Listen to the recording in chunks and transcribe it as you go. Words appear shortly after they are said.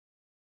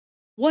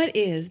What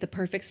is the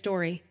perfect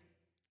story?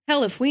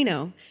 Hell if we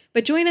know,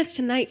 but join us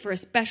tonight for a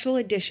special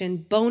edition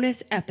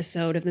bonus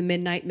episode of The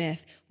Midnight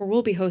Myth, where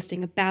we'll be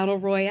hosting a battle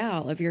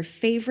royale of your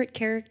favorite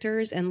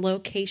characters and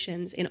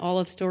locations in all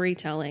of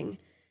storytelling.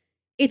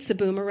 It's the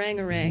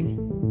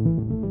Boomerangerang.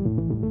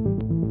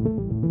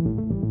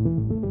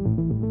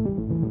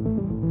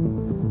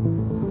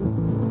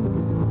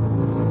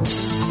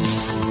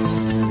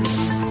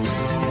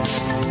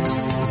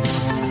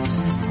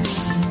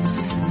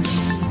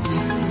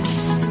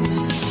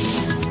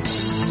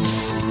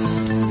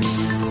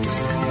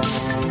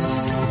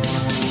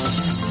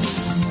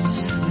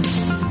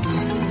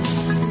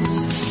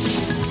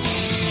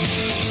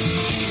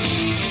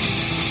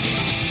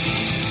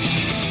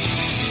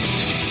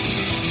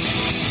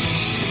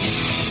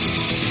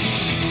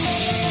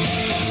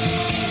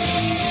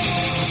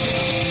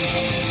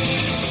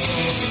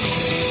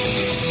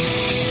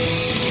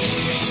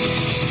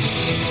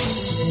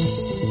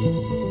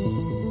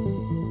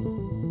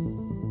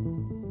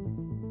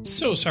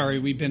 So sorry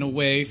we've been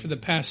away for the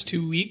past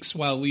 2 weeks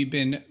while we've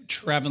been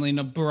traveling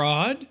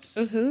abroad.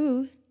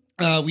 Woohoo.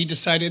 We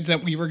decided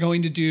that we were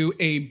going to do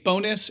a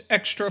bonus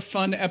extra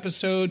fun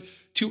episode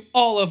to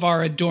all of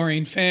our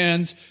adoring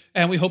fans,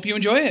 and we hope you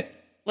enjoy it.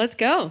 Let's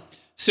go.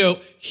 So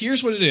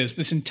here's what it is.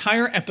 This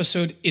entire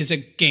episode is a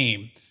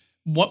game.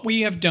 What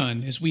we have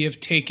done is we have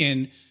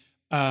taken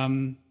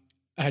 12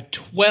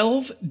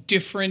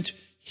 different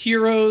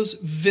heroes,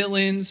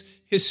 villains,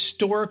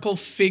 historical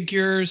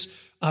figures,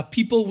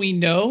 people we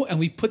know, and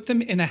we put them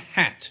in a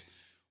hat.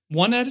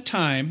 One at a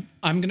time.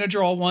 I'm going to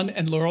draw one,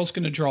 and Laurel's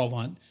going to draw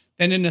one.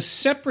 Then in a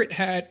separate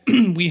hat,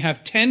 we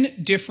have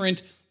 10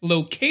 different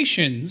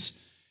locations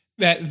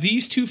that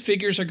these two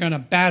figures are going to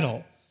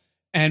battle.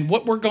 And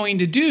what we're going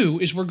to do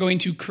is we're going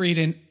to create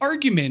an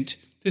argument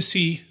to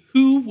see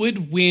who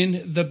would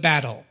win the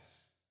battle.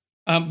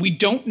 We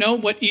don't know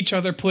what each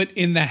other put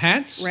in the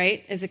hats.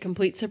 Right, as a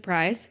complete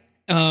surprise.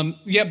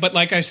 Yeah, but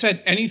like I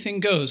said,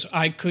 anything goes.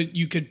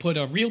 You could put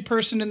a real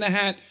person in the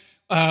hat.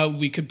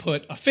 We could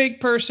put a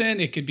fake person.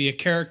 It could be a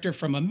character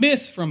from a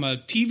myth, from a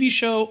TV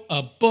show,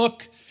 a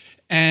book.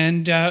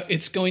 And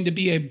it's going to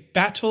be a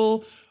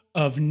battle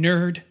of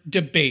nerd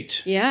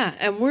debate. Yeah,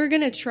 and we're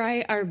going to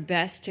try our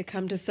best to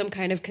come to some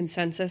kind of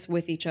consensus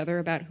with each other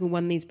about who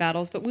won these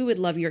battles, but we would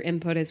love your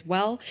input as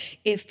well.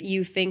 If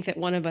you think that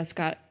one of us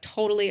got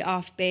totally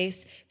off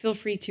base, feel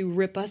free to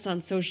rip us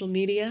on social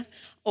media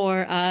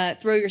or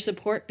throw your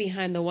support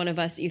behind the one of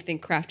us you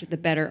think crafted the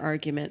better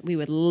argument. We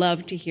would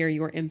love to hear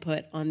your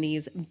input on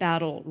these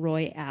battle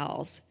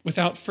royales.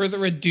 Without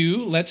further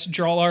ado, let's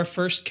draw our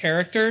first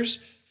characters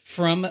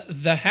from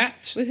the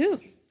hat. Woohoo.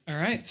 All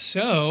right,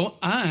 so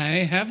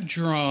I have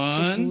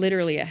drawn... It's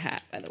literally a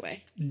hat, by the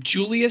way.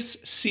 Julius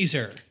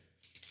Caesar.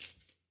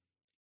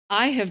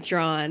 I have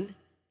drawn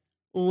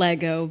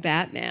Lego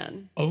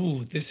Batman.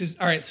 Oh, this is...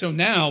 All right, so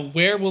now,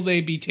 where will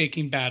they be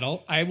taking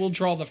battle? I will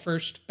draw the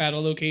first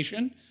battle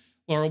location.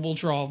 Laura will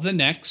draw the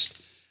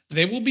next.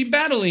 They will be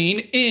battling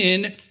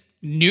in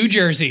New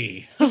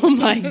Jersey. Oh,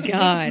 my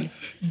God.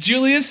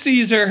 Julius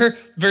Caesar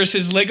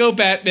versus Lego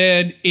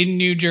Batman in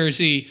New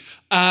Jersey.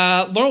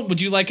 Laurel, would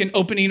you like an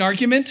opening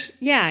argument?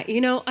 Yeah,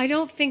 I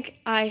don't think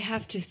I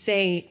have to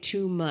say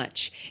too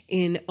much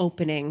in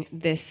opening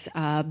this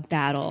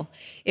battle.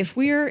 If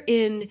we're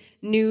in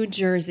New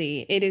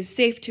Jersey, it is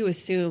safe to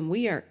assume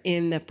we are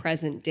in the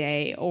present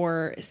day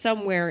or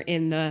somewhere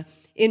in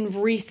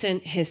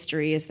recent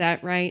history. Is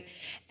that right?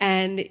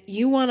 And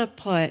you want to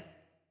put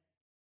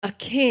a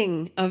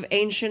king of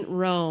ancient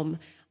Rome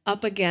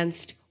up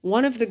against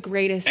one of the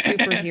greatest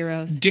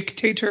superheroes.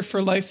 Dictator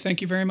for life.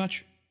 Thank you very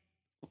much.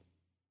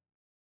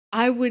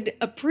 I would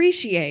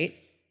appreciate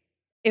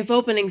if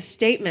opening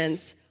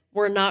statements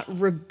were not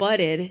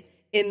rebutted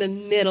in the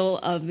middle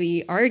of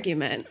the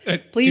argument.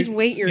 Please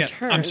wait your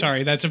turn. I'm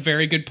sorry. That's a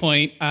very good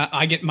point.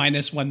 I get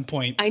 -1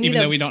 point, even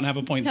though we don't have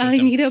a point system. I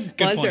need a Good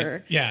buzzer.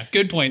 point. Yeah,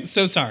 good point.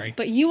 So sorry.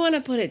 But you want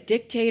to put a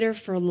dictator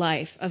for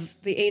life of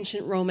the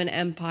ancient Roman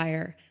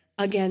Empire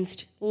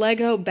against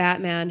Lego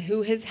Batman,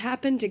 who has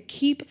happened to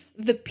keep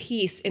the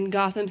peace in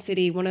Gotham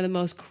City, one of the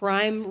most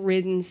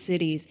crime-ridden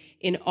cities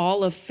in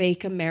all of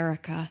fake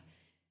America.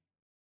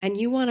 And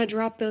you want to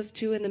drop those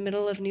two in the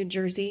middle of New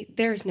Jersey?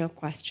 There's no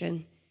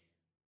question.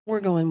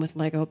 We're going with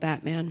Lego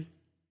Batman.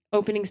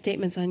 Opening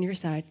statements on your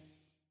side.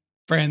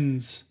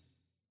 Friends,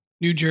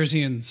 New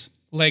Jerseyans,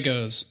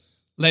 Legos,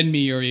 lend me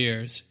your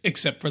ears,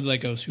 except for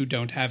Legos who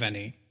don't have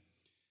any.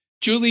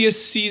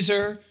 Julius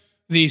Caesar,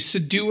 the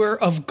subduer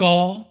of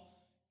Gaul,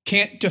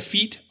 can't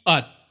defeat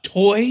a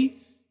toy?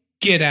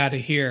 Get out of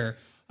here.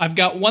 I've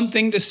got one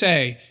thing to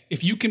say.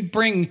 If you can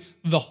bring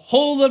the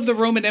whole of the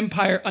Roman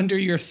Empire under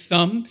your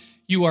thumb,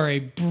 you are a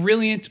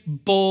brilliant,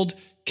 bold,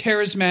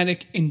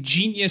 charismatic,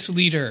 ingenious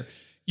leader.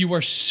 You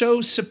are so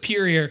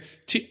superior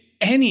to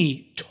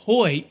any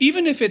toy,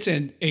 even if it's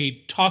a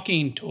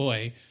talking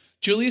toy.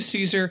 Julius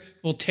Caesar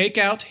will take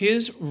out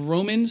his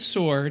Roman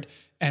sword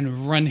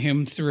and run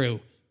him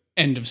through.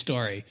 End of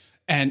story.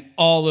 And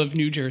all of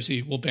New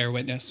Jersey will bear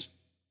witness.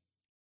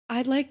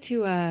 I'd like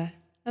to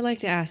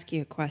ask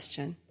you a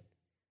question.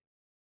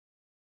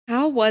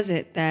 was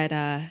it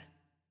that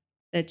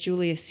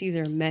Julius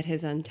Caesar met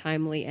his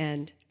untimely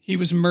end? He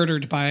was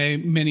murdered by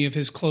many of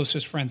his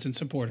closest friends and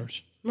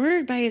supporters.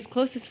 Murdered by his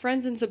closest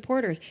friends and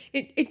supporters.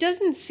 It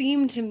doesn't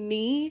seem to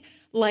me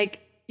like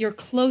your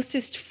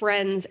closest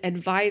friends,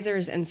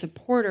 advisors, and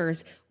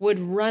supporters would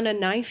run a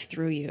knife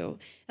through you.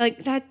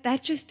 Like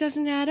that just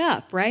doesn't add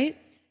up, right?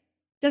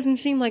 Doesn't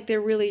seem like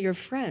they're really your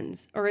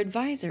friends or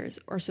advisors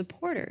or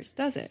supporters,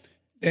 does it?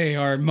 They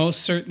are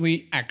most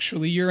certainly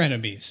actually your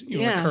enemies.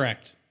 You are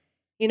correct.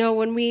 You know,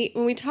 when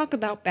we talk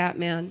about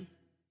Batman,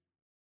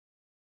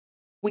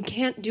 we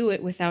can't do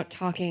it without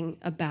talking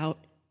about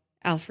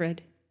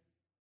Alfred.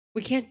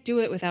 We can't do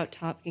it without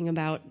talking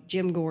about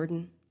Jim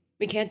Gordon.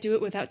 We can't do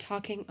it without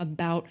talking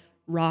about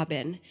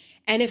Robin.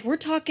 And if we're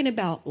talking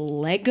about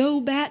Lego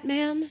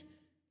Batman,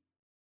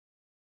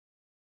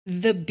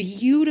 the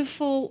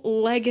beautiful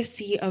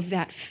legacy of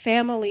that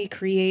family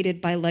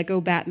created by Lego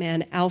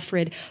Batman,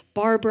 Alfred,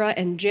 Barbara,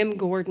 and Jim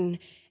Gordon,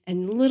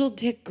 and little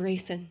Dick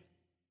Grayson.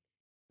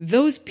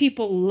 Those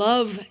people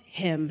love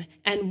him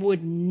and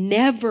would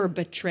never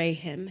betray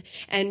him.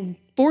 And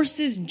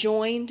forces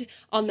joined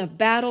on the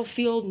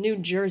battlefield, New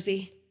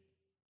Jersey.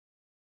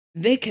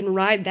 They can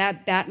ride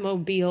that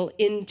Batmobile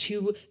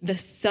into the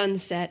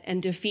sunset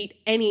and defeat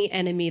any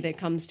enemy that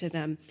comes to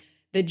them,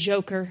 the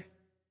Joker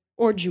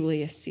or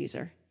Julius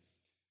Caesar.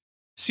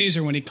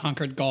 Caesar, when he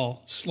conquered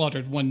Gaul,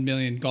 slaughtered 1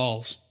 million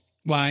Gauls.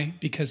 Why?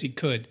 Because he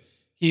could.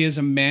 He is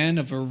a man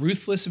of a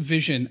ruthless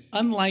vision,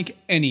 unlike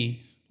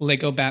any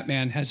Lego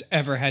Batman has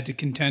ever had to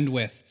contend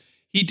with.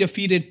 He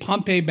defeated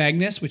Pompey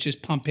Magnus, which is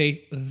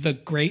Pompey the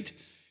Great.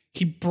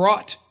 He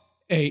brought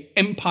an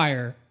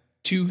empire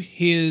to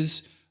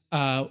his,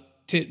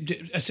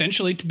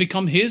 essentially to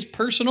become his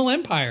personal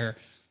empire.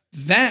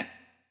 That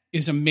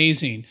is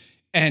amazing.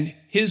 And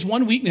his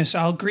one weakness,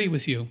 I'll agree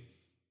with you,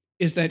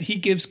 is that he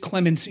gives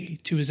clemency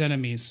to his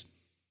enemies.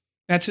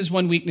 That's his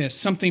one weakness.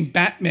 Something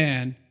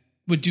Batman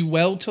would do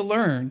well to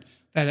learn,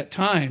 that at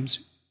times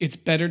it's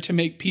better to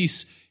make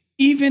peace,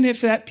 even if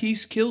that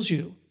peace kills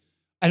you.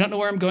 I don't know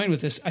where I'm going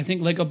with this. I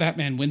think Lego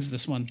Batman wins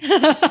this one.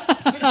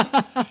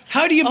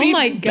 How do you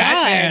beat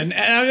Batman?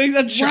 I mean,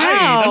 I'm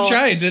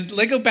trying.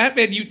 Lego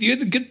Batman, you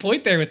had a good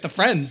point there with the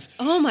friends.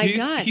 Oh my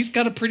God. He's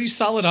got a pretty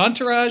solid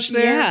entourage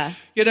there. Yeah.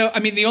 You know, I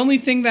mean, the only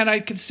thing that I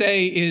could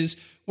say is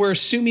we're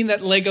assuming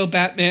that Lego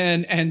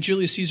Batman and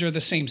Julius Caesar are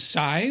the same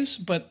size,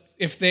 but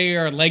if they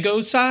are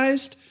Lego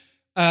sized,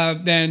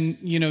 then,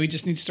 you know, he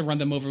just needs to run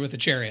them over with a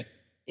chariot.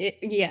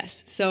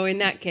 Yes. So in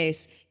that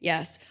case,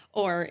 yes.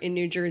 Or in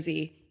New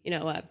Jersey, you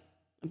know, a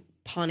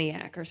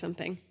Pontiac or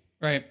something.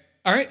 Right.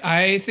 All right.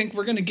 I think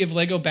we're going to give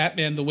Lego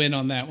Batman the win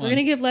on that one. We're going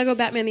to give Lego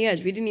Batman the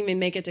edge. We didn't even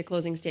make it to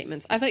closing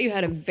statements. I thought you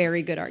had a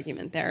very good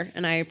argument there,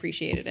 and I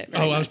appreciated it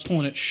very much. I was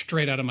pulling it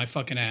straight out of my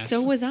fucking ass.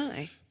 So was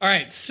I. All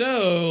right.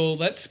 So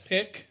let's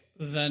pick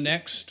the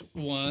next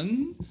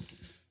one.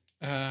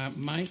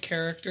 My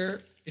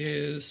character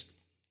is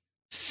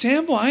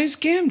Samwise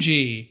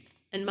Gamgee.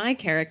 And my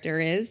character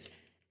is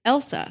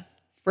Elsa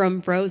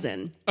from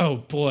Frozen. Oh,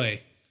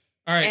 boy.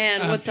 All right.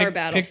 And what's our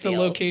battlefield? Pick the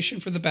location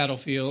for the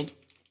battlefield.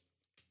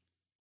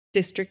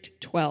 District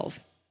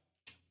 12.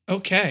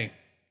 Okay.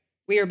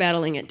 We are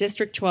battling at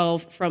District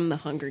 12 from the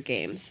Hunger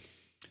Games.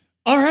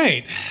 All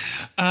right.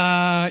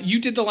 You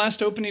did the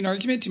last opening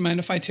argument. Do you mind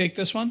if I take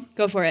this one?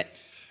 Go for it.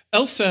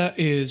 Elsa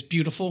is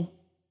beautiful.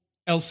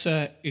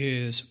 Elsa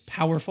is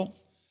powerful.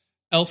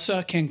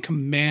 Elsa can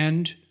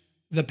command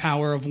the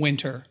power of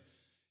winter,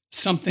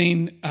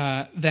 something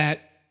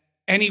that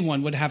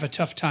anyone would have a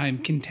tough time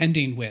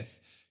contending with.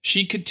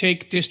 She could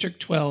take District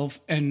 12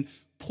 and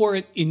pour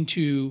it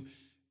into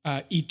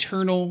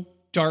eternal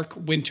dark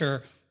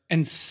winter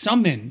and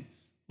summon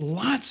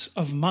lots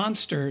of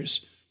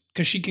monsters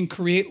because she can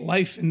create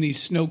life in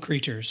these snow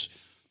creatures.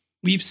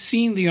 We've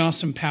seen the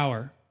awesome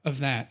power of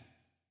that,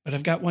 but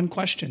I've got one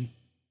question.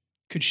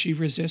 Could she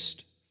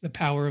resist the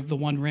power of the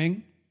One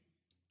Ring?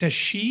 Does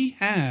she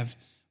have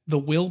the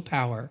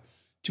willpower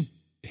to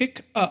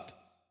pick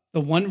up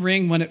the One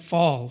Ring when it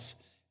falls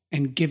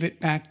and give it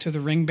back to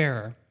the ring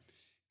bearer?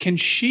 Can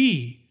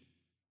she,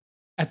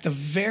 at the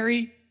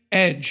very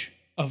edge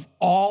of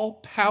all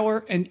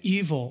power and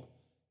evil,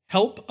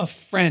 help a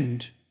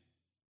friend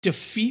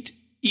defeat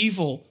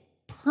evil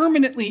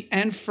permanently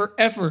and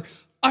forever,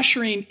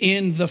 ushering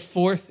in the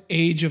fourth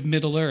age of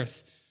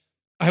Middle-earth?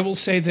 I will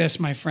say this,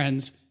 my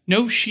friends.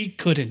 No, she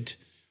couldn't.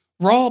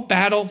 Raw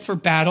battle for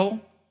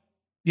battle,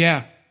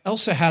 yeah,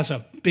 Elsa has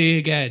a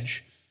big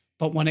edge.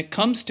 But when it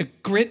comes to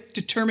grit,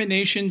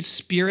 determination,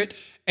 spirit,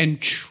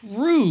 and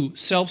true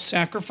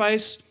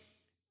self-sacrifice,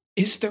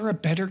 is there a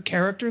better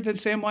character than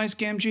Samwise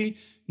Gamgee?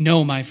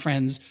 No, my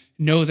friends.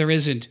 No, there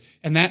isn't.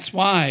 And that's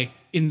why,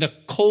 in the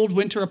cold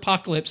winter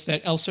apocalypse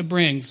that Elsa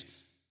brings,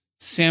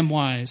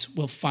 Samwise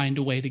will find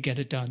a way to get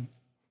it done.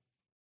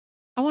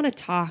 I want to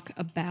talk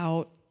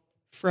about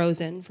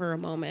Frozen for a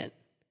moment.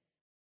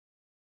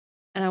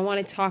 And I want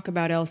to talk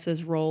about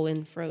Elsa's role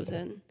in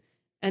Frozen.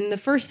 And the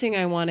first thing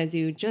I want to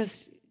do,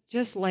 just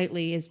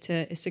lightly, is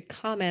to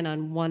comment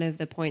on one of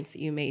the points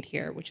that you made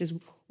here, which is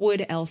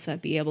Would Elsa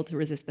be able to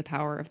resist the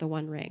power of the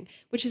One Ring?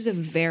 Which is a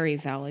very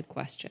valid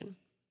question.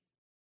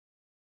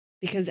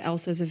 Because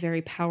Elsa is a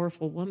very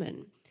powerful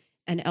woman,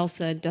 and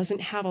Elsa doesn't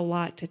have a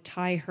lot to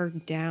tie her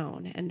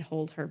down and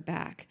hold her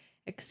back,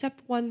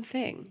 except one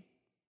thing,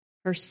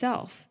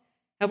 herself.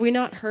 Have we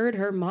not heard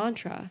her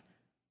mantra?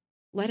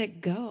 Let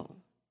it go.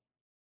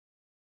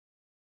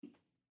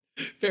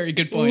 Very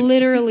good point.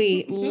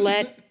 Literally,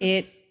 let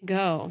it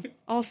go.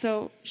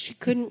 Also, she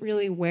couldn't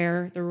really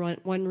wear the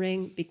One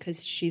Ring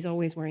because she's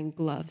always wearing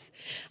gloves.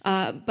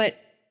 But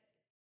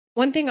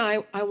one thing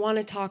I want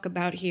to talk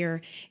about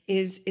here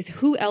is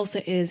who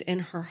Elsa is in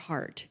her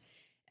heart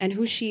and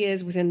who she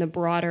is within the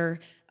broader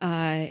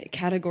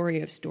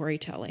category of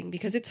storytelling,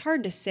 because it's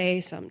hard to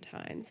say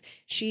sometimes.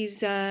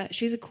 She's a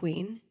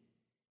queen,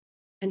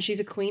 and she's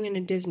a queen in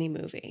a Disney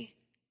movie.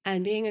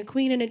 And being a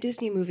queen in a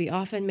Disney movie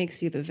often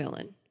makes you the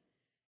villain.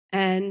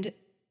 And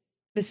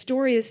the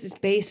story is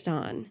based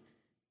on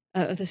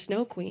the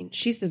Snow Queen.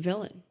 She's the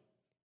villain.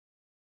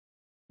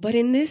 But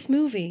in this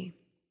movie,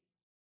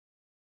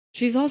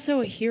 she's also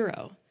a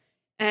hero,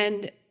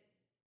 and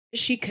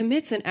she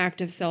commits an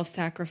act of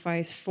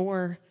self-sacrifice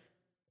for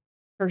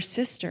her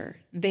sister.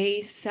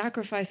 They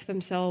sacrifice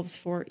themselves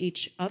for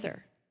each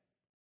other.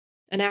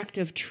 An act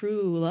of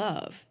true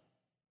love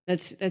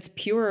that's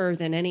purer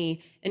than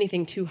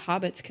anything two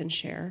hobbits can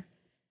share.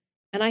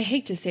 And I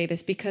hate to say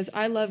this because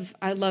I love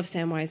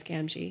Samwise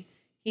Gamgee.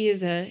 He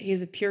is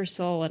a pure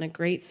soul and a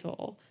great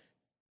soul.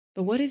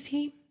 But what is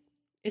he?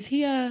 Is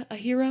he a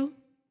hero?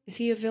 Is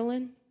he a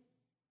villain?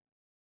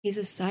 He's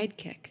a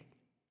sidekick.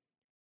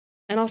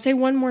 And I'll say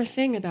one more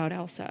thing about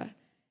Elsa.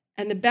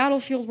 And the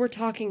battlefield we're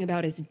talking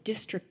about is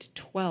District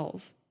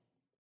 12.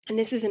 And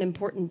this is an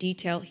important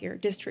detail here.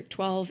 District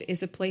 12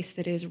 is a place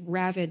that is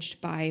ravaged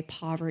by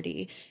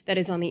poverty, that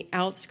is on the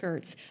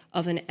outskirts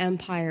of an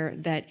empire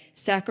that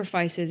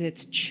sacrifices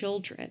its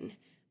children,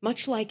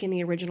 much like in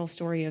the original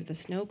story of the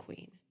Snow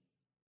Queen.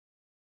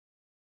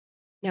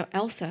 Now,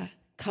 Elsa,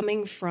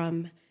 coming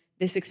from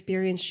this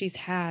experience she's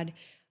had,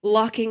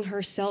 locking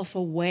herself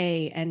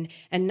away and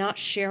not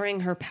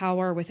sharing her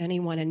power with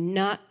anyone and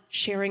not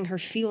sharing her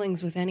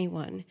feelings with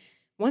anyone,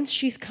 once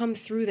she's come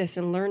through this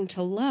and learned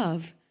to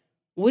love,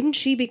 wouldn't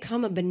she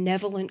become a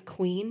benevolent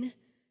queen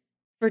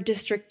for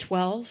District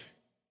 12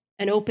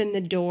 and open the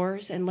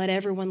doors and let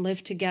everyone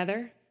live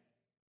together?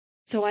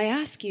 So I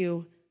ask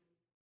you,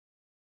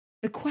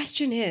 the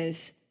question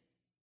is,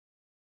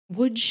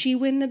 would she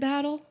win the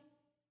battle?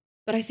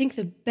 But I think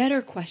the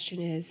better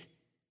question is,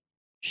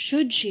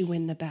 should she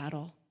win the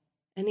battle?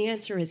 And the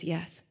answer is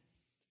yes.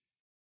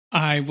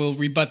 I will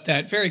rebut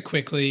that very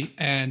quickly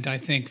and I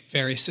think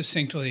very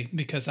succinctly,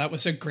 because that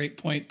was a great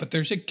point, but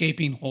there's a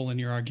gaping hole in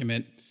your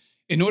argument.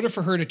 In order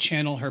for her to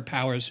channel her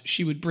powers,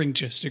 she would bring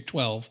District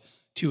 12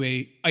 to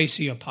a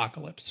icy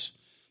apocalypse.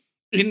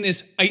 In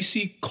this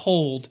icy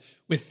cold,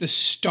 with the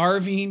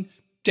starving,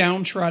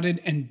 downtrodden,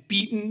 and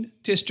beaten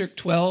District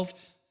 12,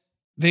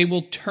 they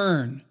will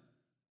turn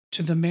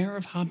to the mayor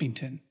of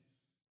Hobbiton,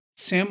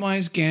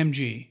 Samwise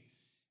Gamgee,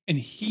 and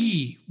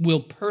he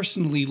will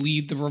personally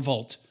lead the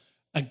revolt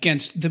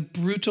against the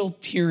brutal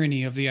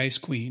tyranny of the Ice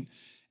Queen.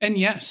 And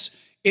yes,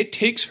 it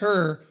takes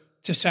her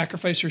to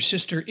sacrifice her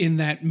sister in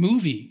that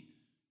movie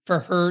for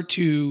her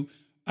to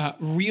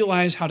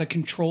realize how to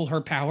control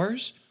her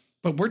powers.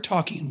 But we're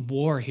talking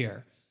war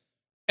here.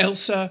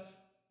 Elsa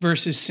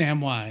versus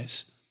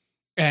Samwise,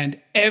 and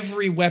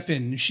every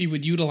weapon she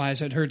would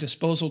utilize at her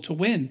disposal to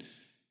win.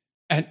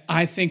 And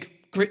I think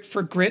grit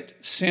for grit,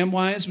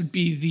 Samwise would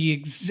be the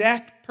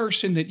exact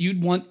person that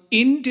you'd want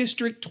in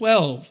District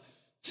 12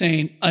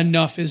 saying,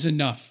 enough is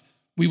enough.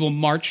 We will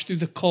march through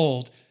the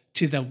cold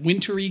to the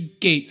wintry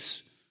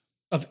gates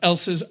of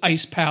Elsa's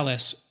ice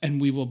palace,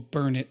 and we will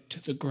burn it to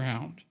the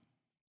ground.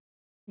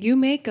 You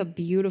make a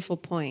beautiful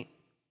point.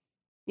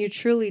 You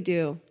truly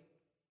do.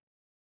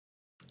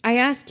 I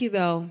ask you,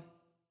 though,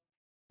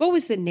 what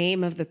was the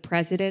name of the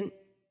president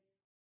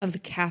of the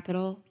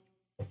capital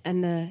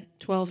and the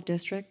 12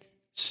 districts?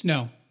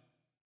 Snow.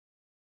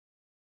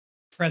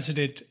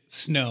 President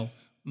Snow.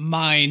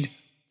 Mind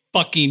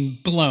fucking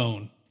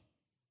blown.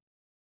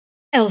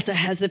 Elsa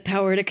has the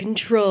power to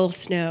control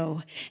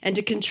snow and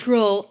to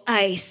control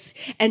ice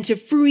and to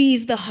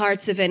freeze the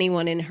hearts of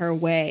anyone in her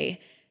way.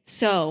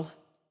 So,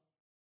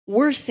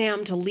 were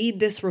Sam to lead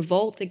this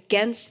revolt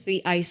against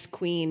the Ice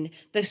Queen,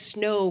 the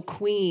Snow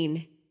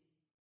Queen,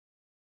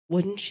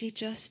 wouldn't she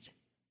just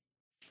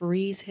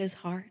freeze his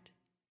heart?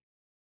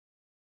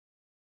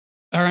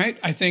 All right,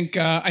 I think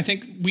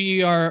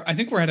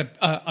we're at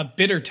a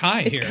bitter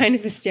tie here. It's kind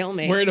of a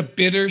stalemate. We're at a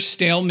bitter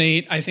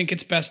stalemate. I think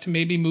it's best to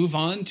maybe move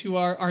on to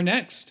our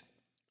next.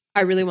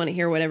 I really want to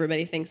hear what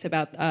everybody thinks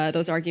about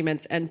those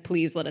arguments, and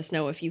please let us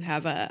know if you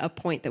have a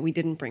point that we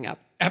didn't bring up.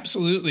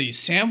 Absolutely,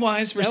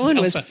 Samwise versus Elsa. That one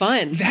was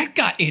fun. That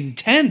got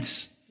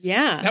intense.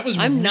 Yeah, that was.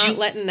 I'm not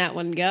letting that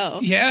one go.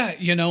 Yeah,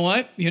 you know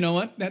what?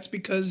 That's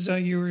because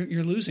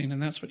you're losing, and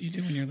that's what you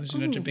do when you're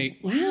losing a debate.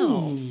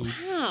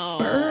 Wow!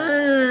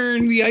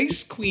 Burn the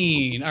Ice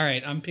Queen. All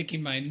right, I'm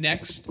picking my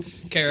next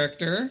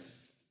character.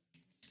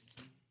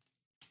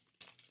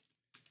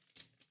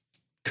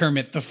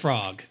 Kermit the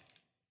Frog.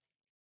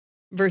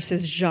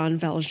 Versus Jean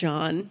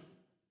Valjean.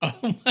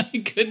 Oh my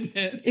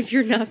goodness. If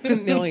you're not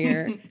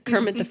familiar,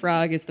 Kermit the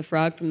Frog is the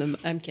frog from the...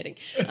 I'm kidding.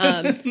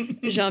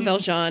 Jean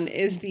Valjean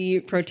is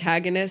the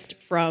protagonist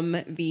from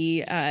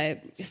the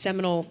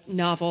seminal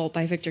novel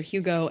by Victor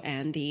Hugo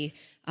and the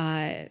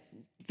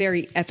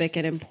very epic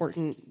and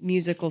important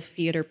musical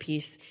theater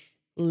piece,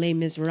 Les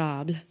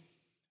Miserables.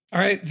 All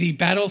right, the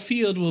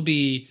battlefield will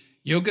be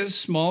Yoda's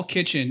small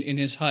kitchen in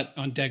his hut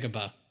on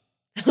Dagobah.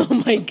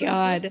 Oh my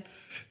God.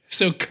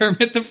 So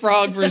Kermit the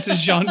Frog versus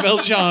Jean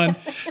Valjean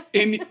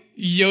in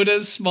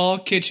Yoda's small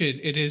kitchen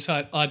in his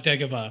hut on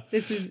Dagobah.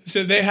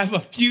 So they have a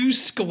few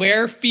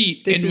square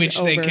feet in which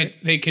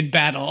they can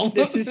battle.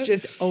 This is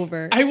just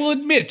over. I will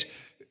admit,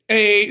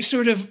 a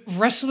sort of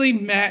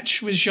wrestling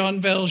match with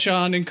Jean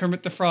Valjean and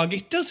Kermit the Frog,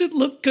 it doesn't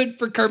look good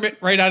for Kermit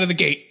right out of the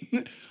gate.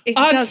 It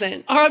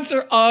doesn't. Odds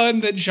are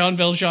on that Jean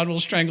Valjean will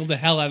strangle the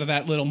hell out of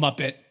that little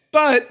Muppet.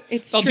 But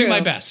I'll do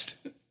my best.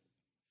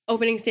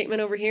 Opening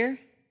statement over here.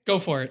 Go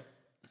for it.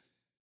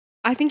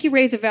 I think you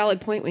raise a valid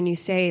point when you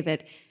say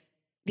that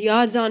the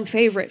odds-on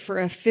favorite for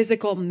a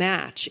physical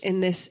match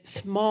in this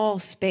small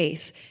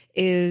space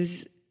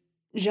is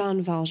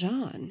Jean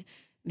Valjean,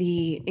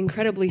 the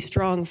incredibly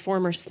strong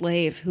former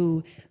slave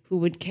who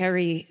would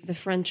carry the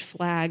French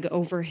flag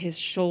over his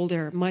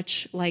shoulder,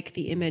 much like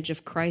the image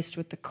of Christ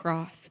with the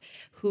cross,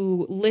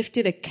 who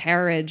lifted a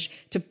carriage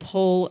to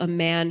pull a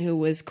man who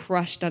was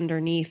crushed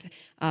underneath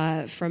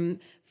from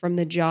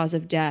the jaws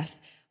of death,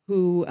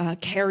 who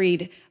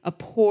carried a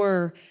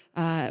poor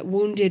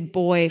wounded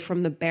boy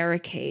from the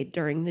barricade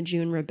during the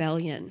June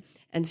Rebellion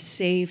and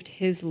saved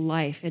his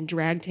life and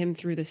dragged him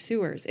through the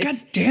sewers. God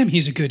damn,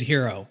 he's a good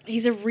hero.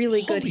 He's a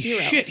really good hero.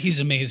 Holy shit, he's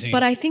amazing.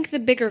 But I think the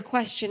bigger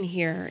question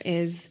here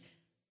is,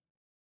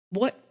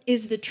 what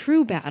is the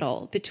true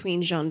battle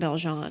between Jean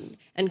Valjean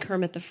and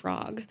Kermit the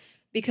Frog?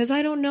 Because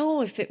I don't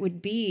know if it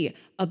would be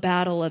a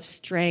battle of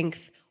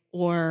strength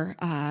or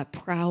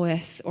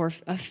prowess or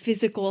a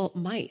physical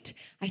might.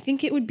 I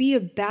think it would be a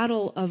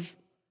battle of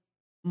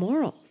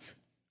morals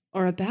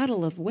or a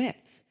battle of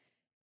wits.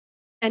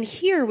 And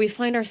here we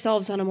find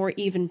ourselves on a more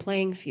even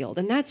playing field.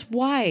 And that's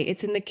why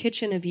it's in the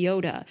kitchen of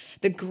Yoda,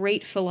 the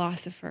great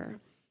philosopher.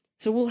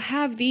 So we'll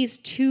have these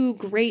two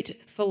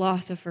great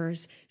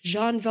philosophers,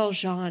 Jean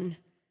Valjean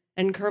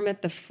and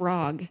Kermit the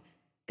Frog,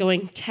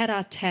 going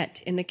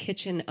tete-a-tete in the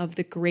kitchen of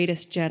the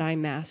greatest Jedi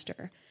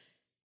Master.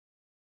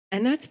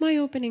 And that's my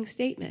opening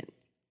statement.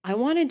 I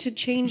wanted to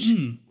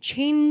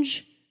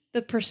change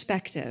the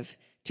perspective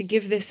to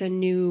give this a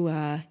new,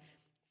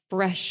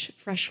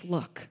 fresh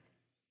look.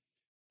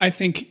 I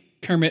think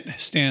Kermit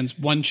stands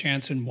one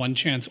chance and one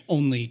chance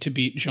only to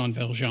beat Jean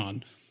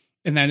Valjean,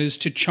 and that is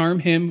to charm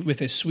him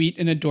with a sweet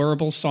and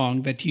adorable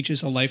song that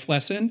teaches a life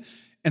lesson,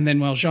 and then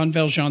while Jean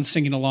Valjean's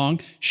singing along,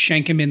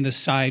 shank him in the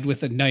side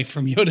with a knife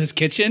from Yoda's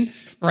kitchen,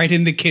 right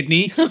in the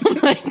kidney. Oh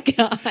my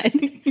God.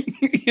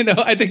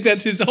 I think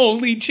that's his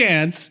only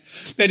chance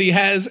that he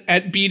has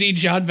at beating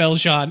Jean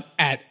Valjean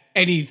at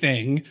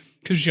anything,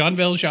 because Jean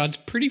Valjean's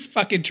pretty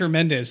fucking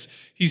tremendous.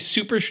 He's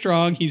super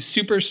strong. He's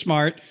super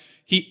smart.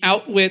 He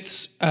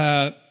outwits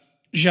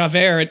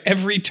Javert at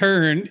every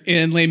turn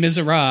in Les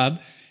Miserables.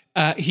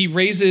 He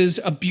raises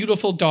a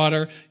beautiful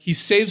daughter. He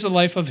saves the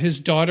life of his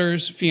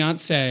daughter's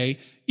fiancé,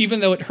 even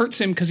though it hurts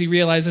him because he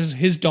realizes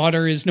his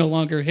daughter is no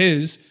longer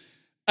his.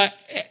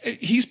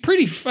 He's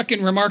pretty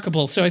fucking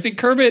remarkable. So I think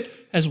Kermit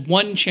has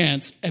one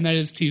chance, and that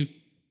is to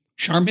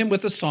charm him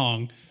with a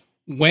song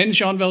when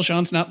Jean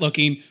Valjean's not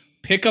looking,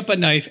 pick up a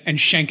knife and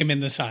shank him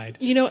in the side.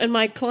 And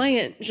my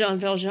client, Jean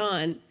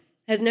Valjean,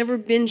 has never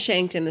been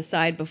shanked in the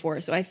side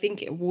before, so I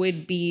think it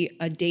would be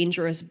a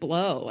dangerous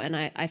blow, and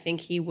I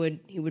think he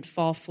would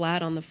fall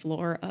flat on the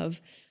floor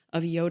of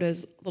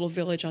Yoda's little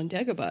village on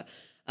Dagobah.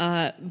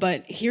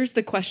 But here's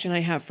the question I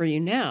have for you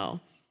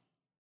now.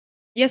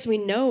 Yes, we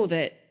know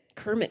that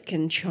Kermit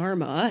can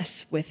charm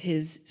us with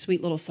his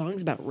sweet little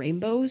songs about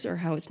rainbows or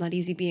how it's not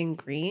easy being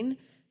green,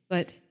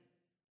 but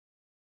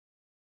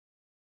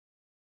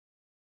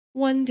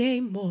one day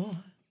more.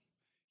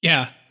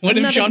 Yeah.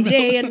 Another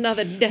day,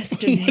 another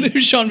destiny. What if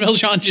Jean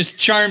Valjean just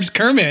charms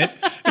Kermit?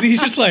 And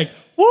he's just like,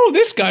 whoa,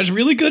 this guy's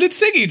really good at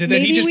singing. And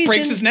then he just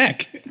breaks his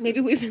neck.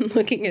 Maybe we've been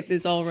looking at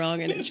this all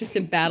wrong and it's just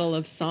a battle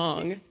of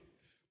song.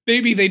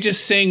 Maybe they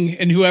just sing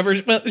and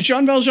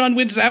Jean Valjean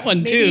wins that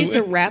one too. Maybe it's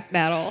a rap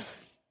battle.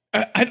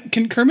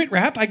 Can Kermit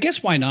rap? I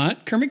guess why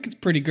not? Kermit's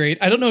pretty great.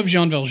 I don't know if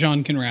Jean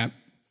Valjean can rap.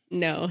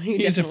 No,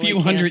 he's a few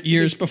hundred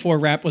years before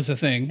rap was a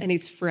thing. And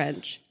he's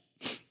French.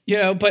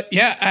 But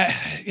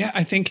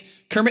I think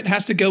Kermit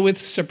has to go with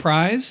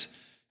surprise.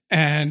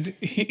 And,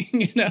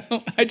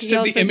 I just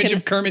have the image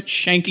of Kermit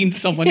shanking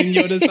someone in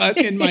Yoda's hut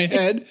in my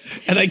head,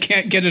 and I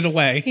can't get it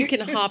away. He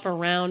can hop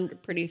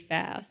around pretty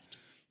fast.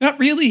 Not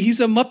really. He's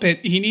a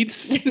Muppet. He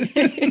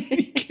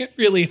can't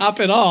really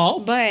hop at all.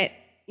 But,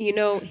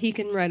 he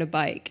can ride a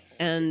bike,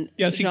 and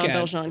yes, Jean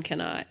Valjean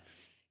cannot.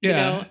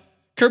 Yeah.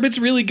 Kermit's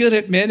really good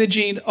at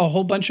managing a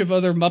whole bunch of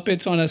other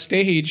Muppets on a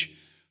stage.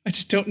 I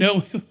just don't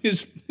know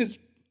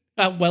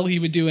how well he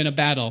would do in a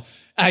battle.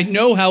 I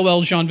know how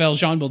well Jean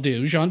Valjean will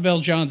do. Jean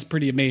Valjean's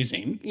pretty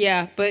amazing.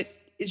 Yeah, but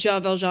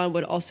Jean Valjean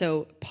would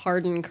also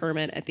pardon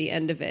Kermit at the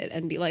end of it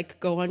and be like,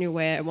 "Go on your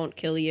way. I won't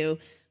kill you."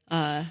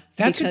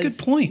 That's a good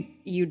point.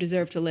 You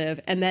deserve to live.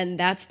 And then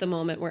that's the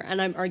moment where,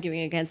 and I'm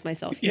arguing against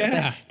myself here,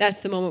 Yeah. but that's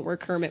the moment where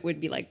Kermit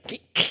would be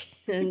like,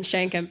 and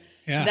shank him.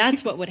 Yeah.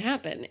 That's what would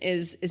happen.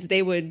 Is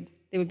they would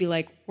be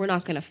like, "We're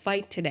not going to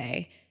fight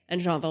today,"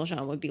 and Jean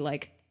Valjean would be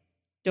like,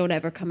 "Don't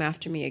ever come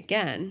after me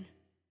again,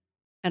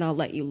 and I'll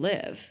let you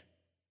live."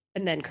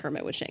 And then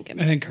Kermit would shank him.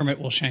 And then Kermit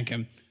will shank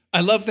him.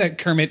 I love that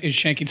Kermit is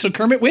shanking. So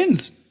Kermit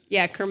wins.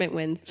 Yeah, Kermit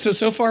wins.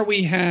 So far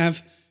we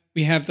have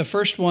the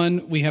first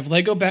one. We have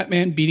Lego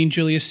Batman beating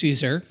Julius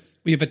Caesar.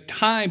 We have a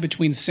tie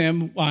between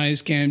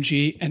Samwise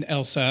Gamgee and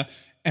Elsa.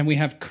 And we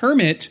have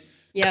Kermit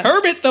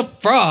the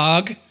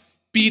Frog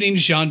beating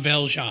Jean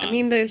Valjean. I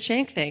mean, the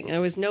shank thing.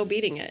 There was no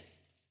beating it.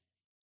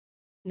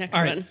 Next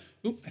All right. one.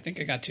 Oop, I think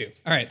I got two.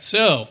 All right.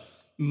 So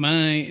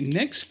my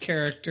next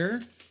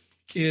character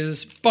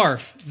is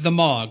Barf the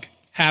Mog,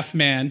 half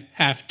man,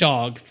 half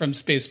dog from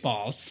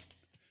Spaceballs,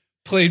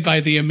 played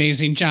by the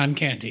amazing John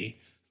Candy.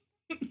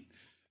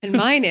 And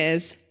mine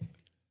is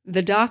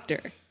the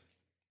Doctor.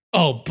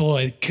 Oh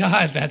boy,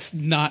 God, that's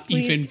not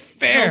even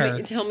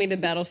fair. Tell me the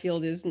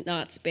battlefield is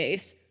not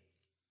space.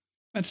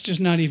 That's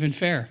just not even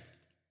fair.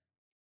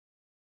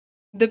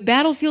 The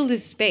battlefield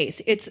is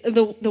space. It's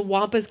the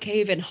Wampa's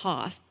Cave in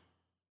Hoth.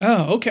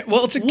 Oh, okay.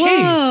 Well, it's a cave.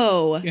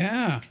 Whoa.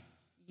 Yeah.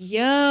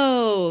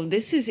 Yo,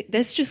 this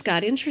just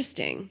got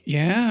interesting.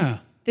 Yeah.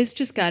 This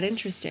just got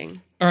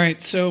interesting. All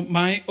right. So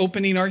my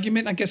opening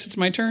argument, I guess it's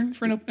my turn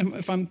for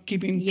if I'm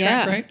keeping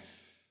track, right?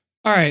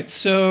 All right.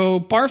 So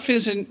Barf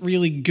isn't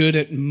really good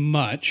at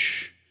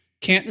much.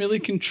 Can't really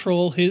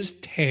control his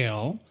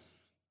tail,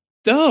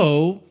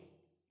 though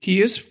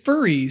he is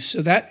furry,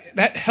 so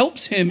that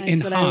helps him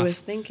in Hoth. That's what I was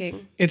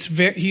thinking. It's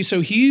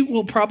he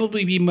will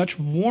probably be much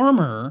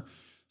warmer.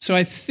 So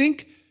I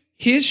think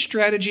his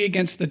strategy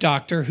against the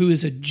Doctor, who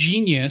is a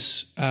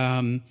genius,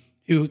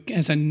 who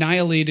has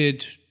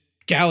annihilated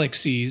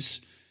galaxies,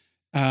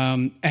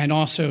 and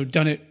also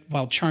done it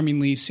while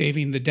charmingly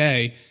saving the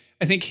day,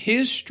 I think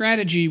his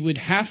strategy would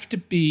have to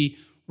be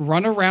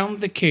run around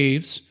the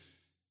caves,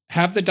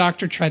 have the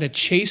Doctor try to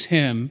chase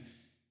him,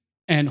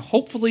 and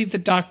hopefully the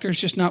Doctor's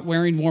just not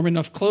wearing warm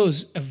enough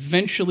clothes.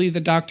 Eventually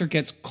the Doctor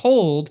gets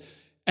cold,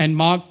 and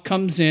Mog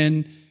comes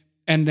in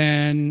and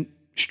then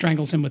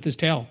strangles him with his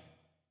tail.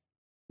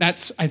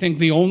 That's, I think,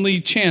 the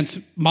only chance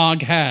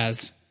Mog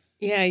has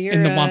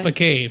in the Wampa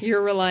Cave.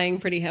 You're relying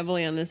pretty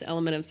heavily on this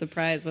element of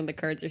surprise when the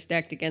cards are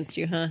stacked against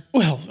you, huh?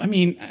 Well, I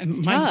mean,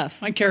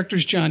 tough. My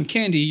character's John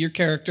Candy. Your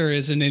character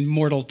is an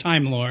immortal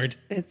Time Lord.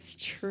 It's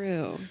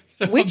true.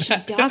 Which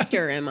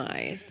Doctor am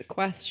I is the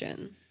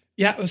question.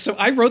 Yeah, so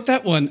I wrote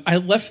that one. I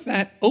left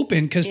that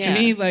open because to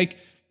me,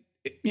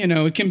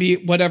 it can be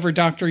whatever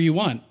Doctor you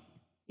want.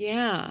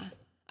 Yeah.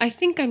 I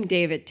think I'm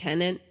David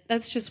Tennant.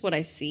 That's just what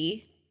I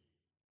see.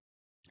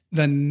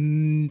 The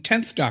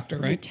 10th Doctor,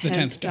 right? The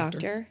 10th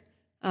Doctor.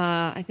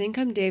 I think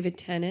I'm David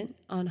Tennant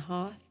on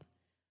Hoth.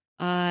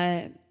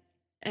 And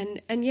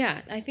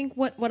yeah, I think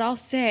what I'll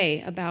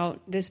say about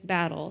this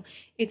battle,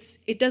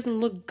 it doesn't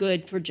look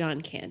good for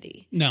John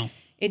Candy. No.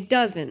 It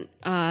doesn't.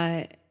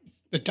 The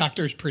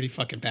Doctor's pretty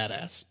fucking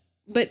badass.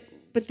 But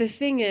the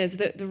thing is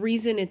that the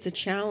reason it's a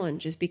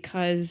challenge is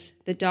because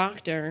the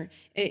Doctor,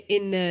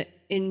 in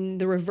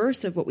the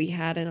reverse of what we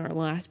had in our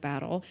last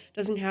battle,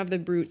 doesn't have the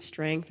brute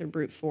strength or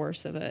brute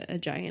force of a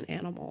giant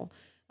animal,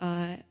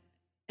 and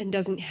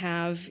doesn't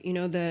have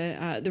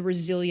the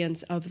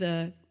resilience of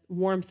the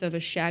warmth of a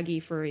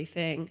shaggy furry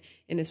thing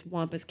in this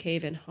Wampa's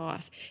Cave in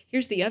Hoth.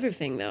 Here's the other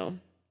thing, though: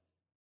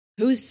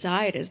 whose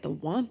side is the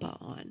Wampa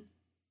on?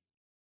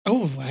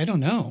 Oh, I don't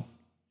know.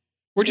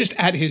 We're just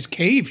at his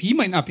cave. He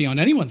might not be on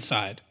anyone's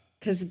side.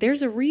 Because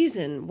there's a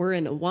reason we're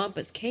in the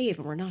Wampa's Cave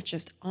and we're not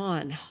just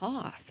on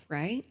Hoth,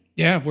 right?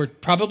 Yeah, we're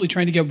probably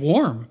trying to get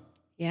warm.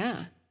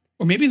 Yeah.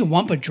 Or maybe the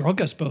Wampa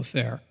drug us both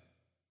there.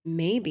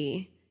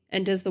 Maybe.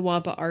 And does the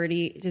Wampa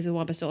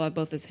still have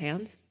both his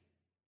hands?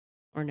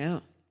 Or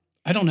no?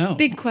 I don't know.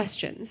 Big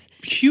questions.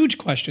 Huge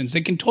questions.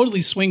 They can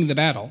totally swing the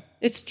battle.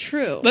 It's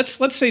true. Let's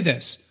say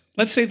this.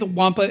 Let's say the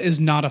Wampa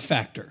is not a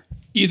factor.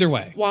 Either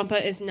way.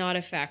 Wampa is not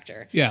a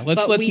factor. Yeah,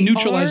 let's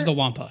neutralize the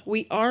Wampa.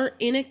 We are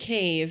in a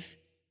cave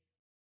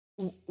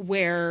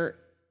where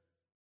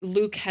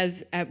Luke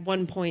has at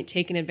one point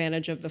taken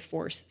advantage of the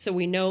Force. So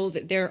we know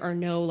that there are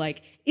no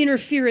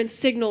interference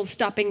signals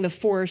stopping the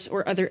Force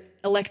or other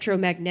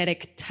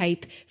electromagnetic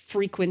type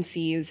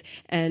frequencies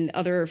and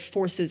other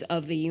forces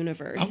of the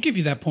universe. I'll give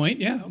you that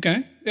point. Yeah,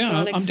 okay. Yeah,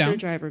 Sonic I'm down.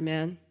 screwdriver,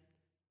 man.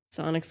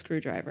 Sonic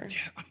screwdriver.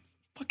 Yeah,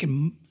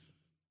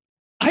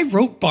 I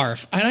wrote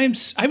Barf, and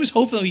I was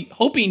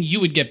hoping you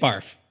would get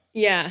Barf.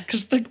 Yeah.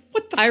 Because,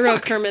 what the fuck? I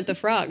wrote Kermit the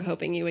Frog,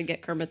 hoping you would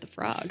get Kermit the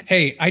Frog.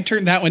 Hey, I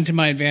turned that one to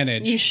my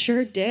advantage. You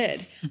sure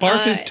did.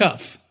 Barf is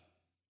tough.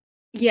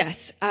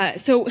 Yes.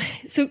 So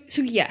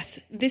yes,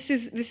 this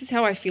is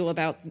how I feel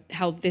about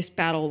how this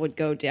battle would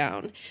go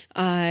down.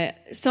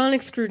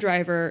 Sonic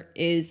screwdriver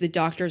is the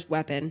Doctor's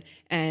weapon,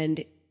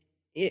 and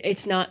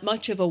it's not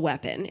much of a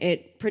weapon.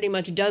 It pretty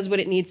much does what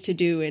it needs to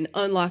do in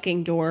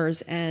unlocking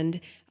doors and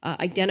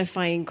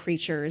identifying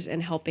creatures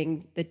and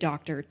helping the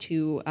doctor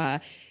to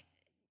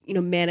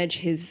manage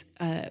his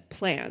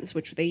plans,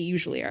 which they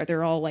usually are.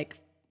 They're all like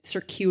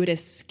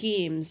circuitous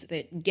schemes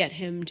that get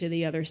him to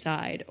the other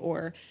side,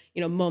 or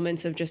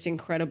moments of just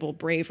incredible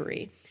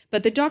bravery.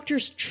 But the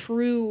doctor's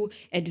true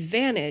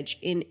advantage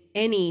in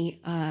any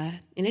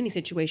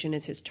situation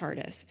is his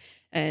TARDIS,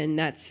 and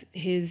that's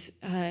his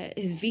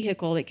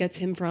vehicle that gets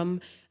him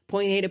from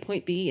point A to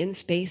point B in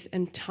space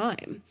and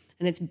time,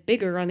 and it's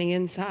bigger on the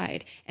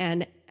inside.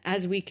 And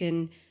as we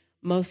can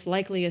most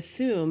likely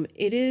assume,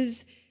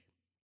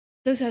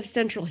 does have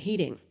central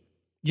heating.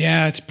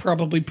 Yeah, it's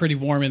probably pretty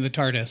warm in the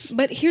TARDIS.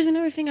 But here's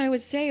another thing I would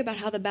say about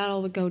how the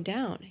battle would go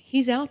down.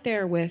 He's out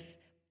there with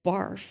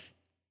Barf.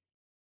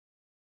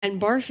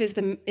 And Barf is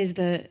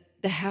the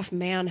half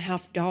man,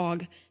 half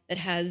dog that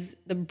has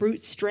the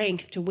brute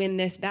strength to win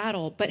this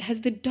battle. But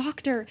has the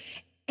Doctor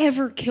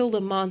ever killed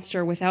a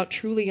monster without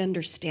truly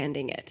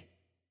understanding it?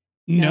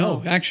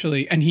 No,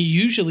 actually. And he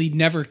usually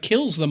never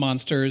kills the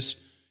monsters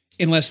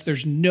unless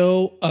there's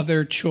no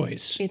other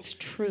choice. It's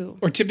true.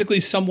 Or typically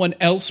someone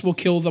else will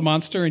kill the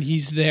monster and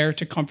he's there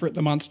to comfort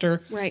the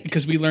monster. Right.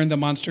 Because we learned the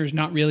monster is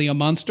not really a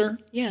monster.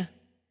 Yeah.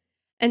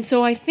 And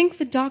so I think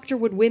the Doctor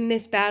would win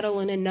this battle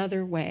in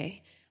another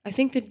way. I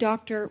think the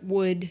Doctor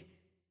would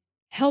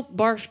help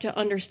Barf to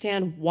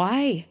understand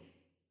why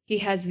he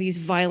has these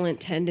violent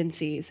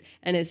tendencies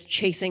and is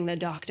chasing the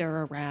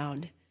Doctor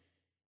around.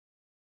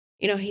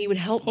 He would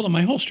help. Hold on,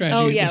 my whole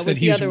strategy is that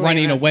he's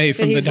running away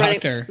from the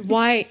Doctor.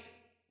 Why?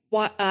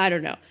 I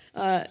don't know.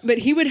 But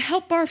he would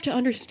help Barf to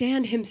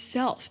understand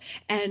himself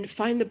and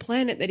find the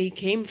planet that he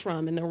came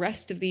from and the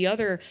rest of the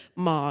other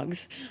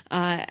Mogs.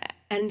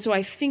 And so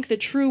I think the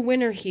true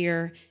winner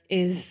here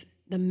is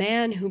the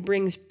man who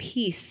brings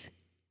peace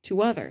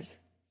to others.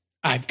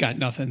 I've got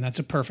nothing. That's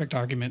a perfect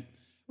argument.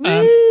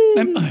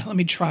 Let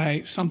me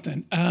try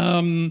something.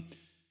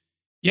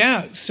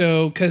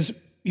 So because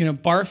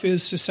Barf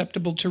is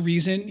susceptible to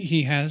reason.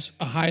 He has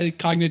a highly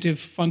cognitive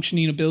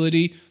functioning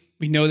ability.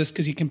 We know this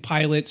because he can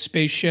pilot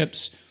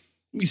spaceships.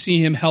 We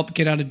see him help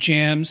get out of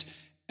jams.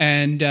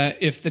 And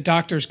if the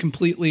Doctor is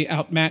completely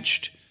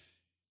outmatched,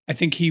 I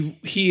think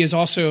he is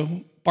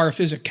also,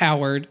 Barf is a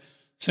coward.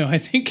 So I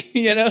think,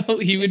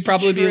 he would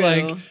probably be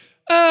like,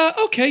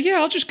 okay,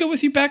 yeah, I'll just go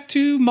with you back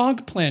to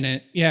Mog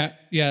Planet. Yeah,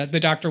 the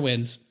Doctor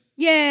wins.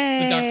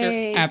 Yay! The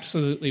Doctor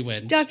absolutely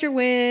wins. Doctor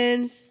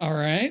wins. All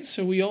right,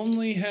 so we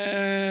only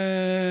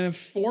have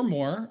 4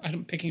 more.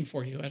 I'm picking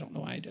for you. I don't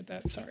know why I did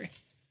that. Sorry.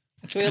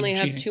 So we only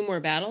have 2 more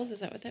battles?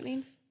 Is that what that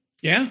means?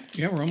 Yeah,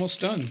 we're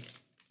almost done.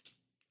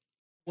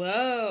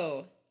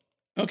 Whoa.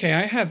 Okay,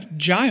 I have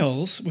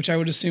Giles, which I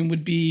would assume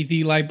would be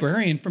the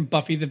librarian from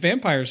Buffy the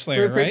Vampire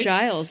Slayer, Rupert right?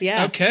 Giles,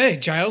 yeah. Okay,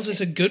 Giles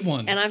is a good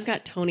one. And I've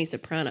got Tony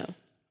Soprano.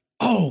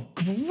 Oh,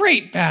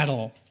 great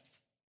battle.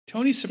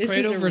 Tony Soprano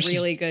versus This is a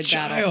really good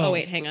Giles. battle. Oh,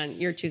 wait, hang on.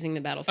 You're choosing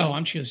the battlefield. Oh,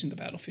 I'm choosing the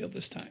battlefield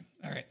this time.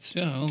 All right,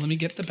 so let me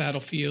get the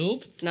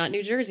battlefield. It's not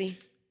New Jersey.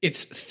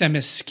 It's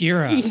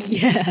Themyscira.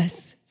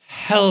 Yes.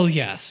 Hell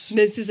yes.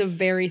 This is a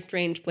very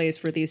strange place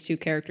for these two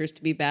characters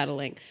to be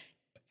battling.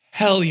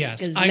 Hell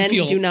yes. Because men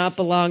do not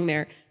belong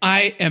there.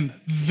 I am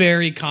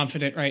very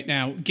confident right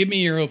now. Give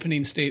me your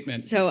opening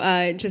statement. So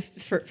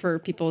just for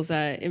people's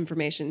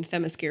information,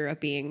 Themyscira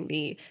being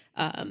the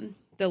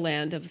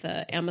land of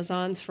the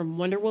Amazons from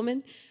Wonder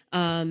Woman.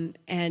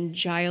 And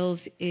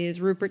Giles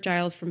is Rupert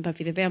Giles from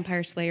Buffy the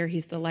Vampire Slayer.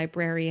 He's the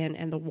librarian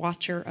and the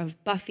watcher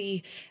of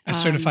Buffy. A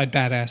certified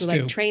badass,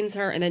 who, too. Trains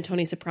her. And then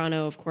Tony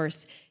Soprano, of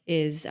course,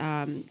 is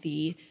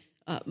the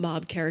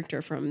mob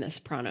character from The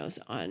Sopranos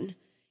on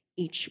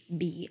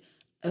HBO.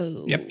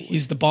 Yep,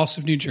 he's the boss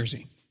of New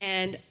Jersey.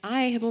 And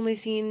I have only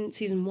seen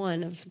season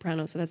 1 of The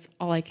Sopranos, so that's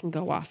all I can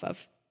go off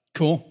of.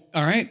 Cool.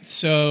 All right.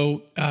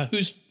 So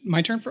who's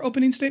my turn for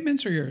opening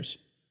statements or yours?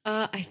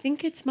 I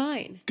think it's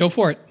mine. Go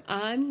for it.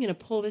 I'm going to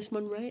pull this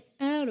one right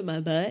out of my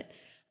butt.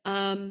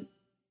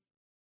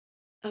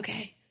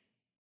 Okay.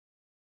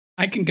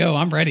 I can go.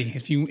 I'm ready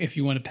if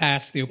you want to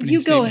pass the opening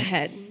statement. You go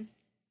ahead. ahead.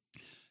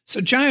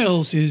 So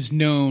Giles is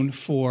known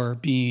for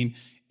being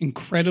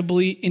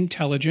incredibly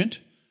intelligent,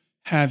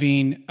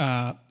 having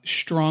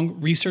strong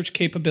research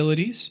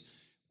capabilities,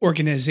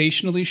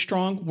 organizationally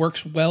strong,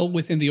 works well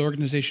within the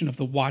organization of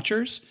the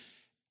Watchers,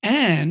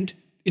 and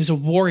is a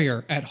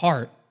warrior at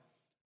heart.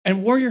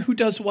 And warrior who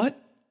does what?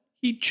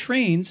 He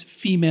trains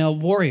female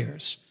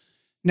warriors.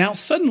 Now,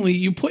 suddenly,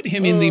 you put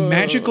him in the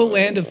magical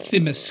land of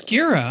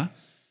Themyscira,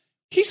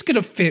 he's going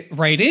to fit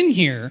right in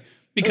here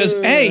because,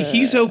 A,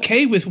 he's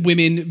okay with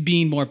women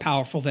being more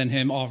powerful than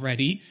him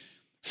already.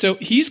 So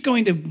he's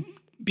going to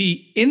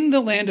be in the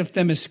land of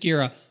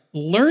Themyscira,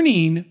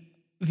 learning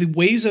the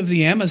ways of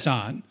the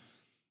Amazon.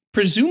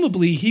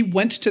 Presumably, he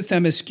went to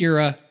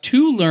Themyscira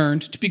to learn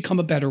to become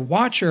a better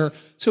watcher.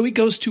 So he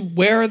goes to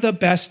where are the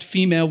best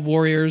female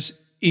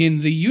warriors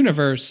in the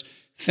universe,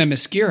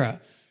 Themyscira.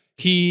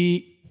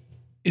 He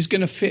is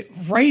going to fit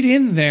right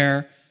in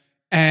there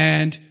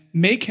and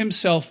make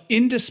himself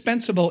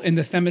indispensable in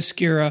the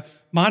Themyscira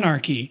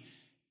monarchy,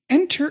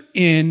 enter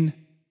in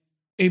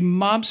a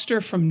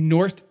mobster from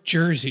North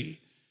Jersey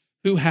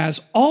who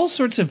has all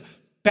sorts of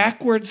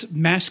backwards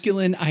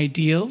masculine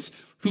ideals,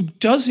 who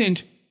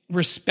doesn't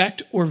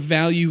respect or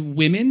value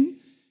women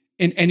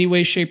in any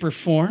way, shape, or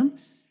form.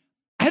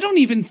 I don't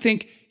even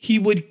think he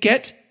would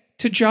get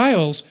to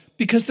Giles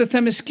because the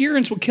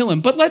Themyscirans will kill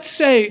him. But let's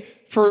say,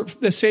 for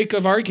the sake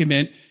of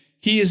argument,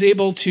 he is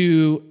able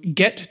to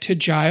get to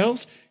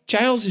Giles.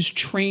 Giles is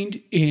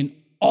trained in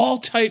all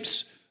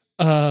types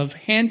of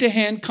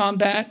hand-to-hand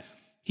combat.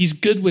 He's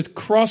good with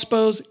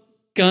crossbows,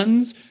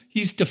 guns.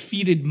 He's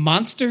defeated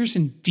monsters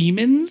and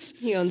demons.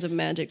 He owns a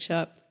magic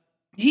shop.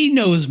 He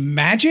knows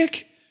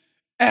magic.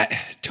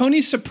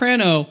 Tony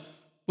Soprano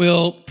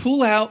will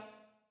pull out,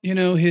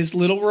 his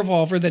little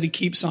revolver that he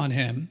keeps on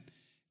him.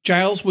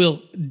 Giles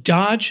will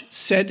dodge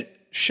said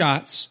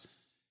shots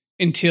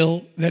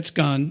until his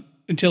gun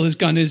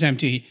is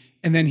empty,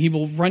 and then he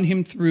will run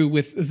him through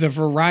with the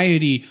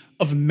variety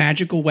of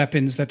magical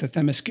weapons that the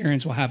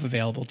Themyscirans will have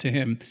available to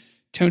him.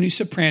 Tony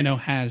Soprano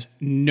has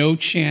no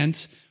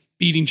chance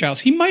beating Giles.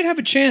 He might have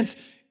a chance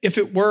if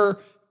it were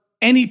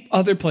any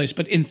other place,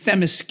 but in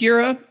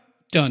Themyscira,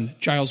 done.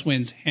 Giles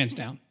wins, hands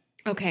down.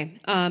 Okay.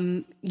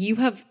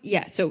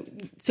 So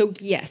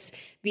yes,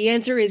 the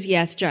answer is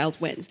yes, Giles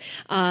wins.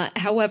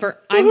 However,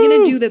 I'm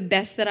going to do the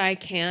best that I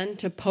can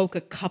to poke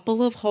a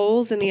couple of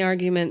holes in the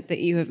argument that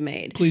you have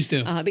made. Please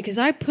do. Because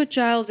I put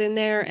Giles in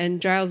there,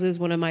 and Giles is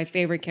one of my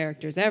favorite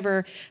characters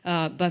ever.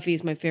 Buffy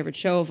is my favorite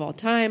show of all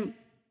time.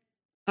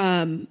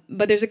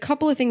 But there's a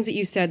couple of things that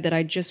you said that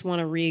I just want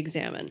to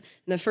re-examine. And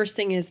the first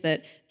thing is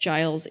that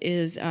Giles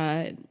is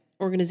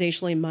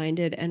organizationally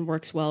minded and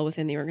works well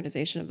within the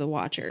organization of the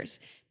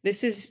Watchers.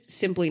 This is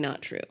simply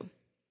not true.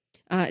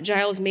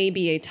 Giles may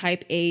be a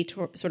type A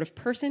sort of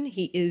person.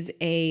 He is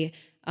a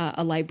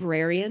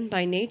librarian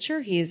by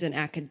nature. He is an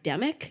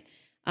academic.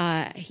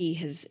 He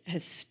has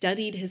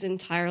studied his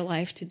entire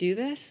life to do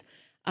this.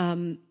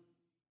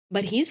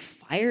 But he's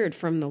fired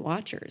from the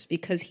Watchers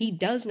because he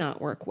does not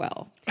work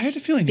well. I had a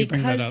feeling you'd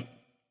bring that up.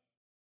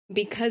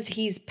 Because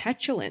he's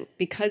petulant,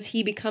 because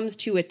he becomes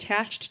too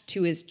attached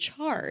to his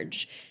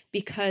charge,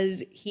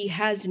 because he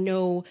has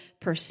no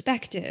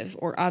perspective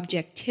or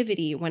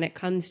objectivity when it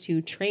comes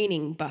to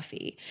training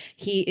Buffy.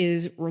 He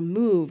is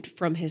removed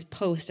from his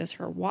post as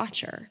her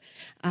watcher,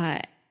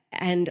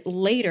 and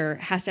later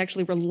has to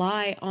actually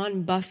rely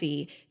on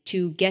Buffy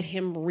to get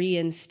him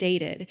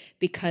reinstated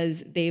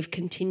because they've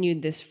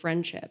continued this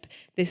friendship,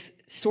 this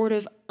sort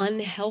of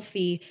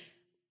unhealthy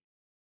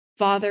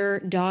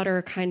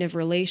father-daughter kind of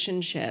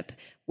relationship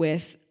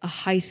with a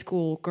high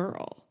school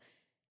girl.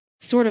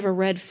 Sort of a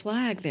red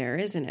flag there,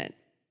 isn't it?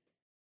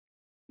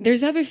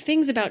 There's other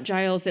things about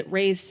Giles that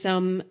raise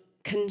some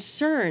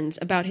concerns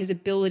about his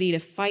ability to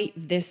fight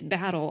this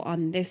battle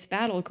on this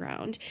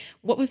battleground.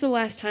 What was the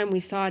last time we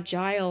saw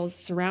Giles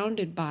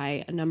surrounded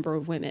by a number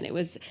of women? It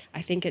was,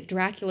 I think, at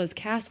Dracula's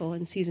castle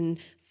in season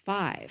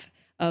 5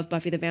 of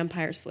Buffy the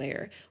Vampire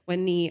Slayer,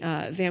 when the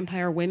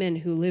vampire women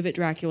who live at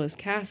Dracula's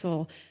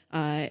castle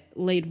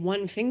laid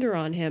one finger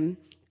on him.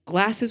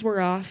 Glasses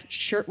were off,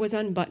 shirt was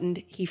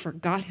unbuttoned, he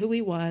forgot who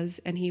he was,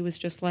 and he was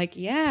just like,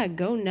 yeah,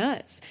 go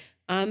nuts.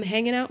 I'm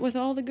hanging out with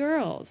all the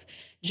girls.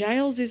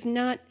 Giles is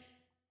not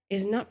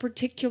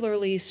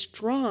particularly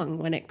strong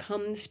when it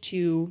comes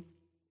to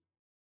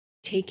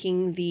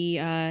taking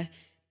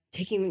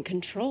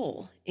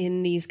control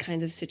in these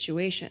kinds of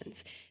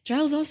situations.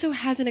 Giles also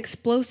has an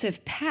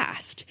explosive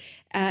past.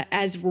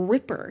 As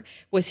Ripper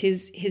was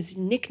his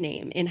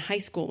nickname in high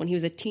school when he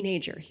was a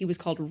teenager. He was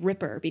called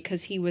Ripper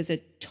because he was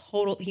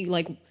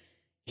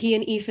he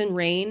and Ethan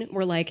Rayne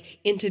were like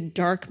into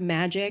dark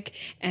magic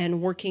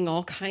and working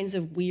all kinds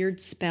of weird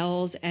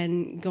spells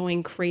and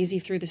going crazy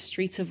through the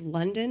streets of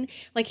London.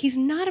 Like, he's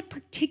not a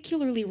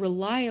particularly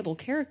reliable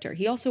character.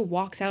 He also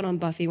walks out on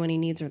Buffy when he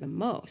needs her the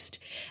most.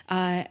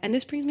 And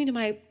this brings me to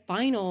my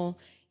final,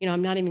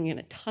 I'm not even going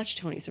to touch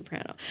Tony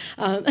Soprano.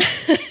 But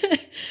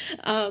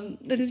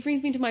this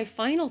brings me to my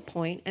final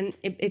point, and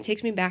it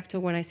takes me back to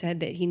when I said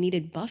that he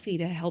needed Buffy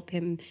to help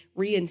him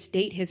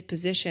reinstate his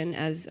position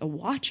as a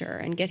Watcher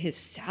and get his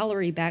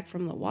salary back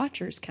from the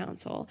Watchers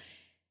Council.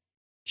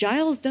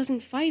 Giles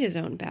doesn't fight his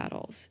own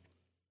battles.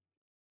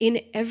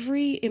 In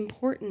every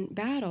important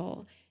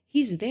battle,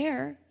 he's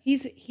there.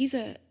 He's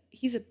a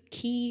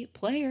key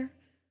player.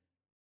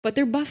 But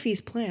they're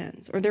Buffy's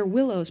plans, or they're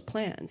Willow's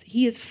plans.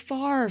 He is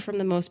far from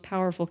the most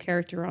powerful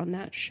character on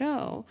that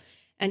show,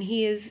 and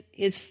he is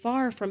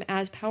far from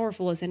as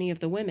powerful as any of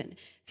the women.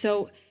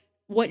 So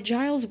what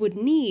Giles would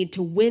need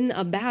to win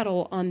a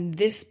battle on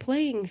this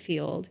playing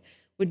field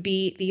would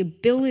be the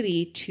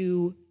ability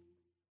to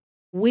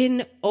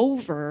win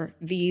over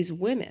these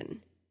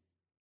women.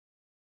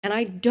 And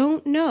I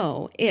don't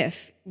know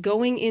if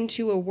going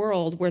into a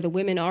world where the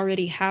women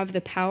already have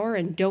the power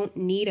and don't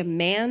need a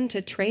man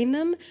to train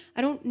them,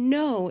 I don't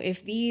know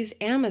if these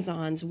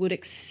Amazons would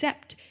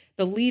accept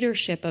the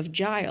leadership of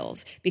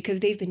Giles because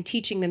they've been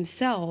teaching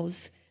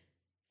themselves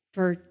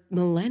for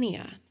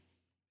millennia.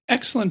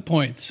 Excellent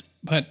points.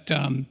 But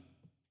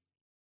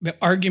the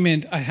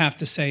argument, I have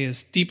to say,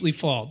 is deeply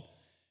flawed.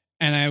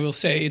 And I will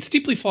say it's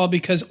deeply flawed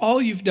because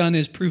all you've done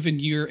is proven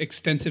your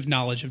extensive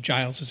knowledge of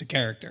Giles as a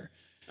character.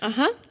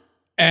 Uh-huh.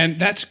 And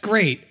that's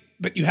great,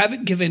 but you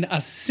haven't given a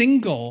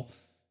single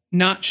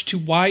notch to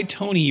why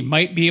Tony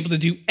might be able to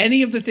do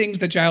any of the things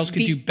that Giles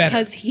could do better.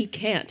 Because he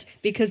can't.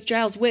 Because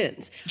Giles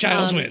wins.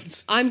 Giles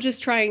wins. I'm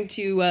just trying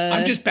to...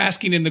 I'm just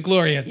basking in the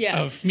glory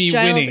of me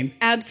Giles winning.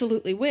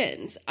 Absolutely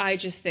wins. I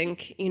just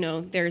think,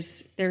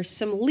 there's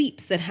some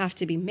leaps that have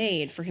to be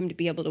made for him to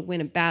be able to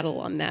win a battle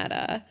on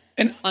that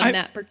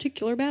that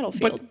particular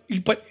battlefield.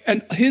 But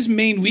his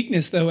main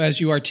weakness, though, as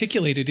you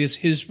articulated, is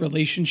his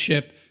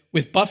relationship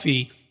with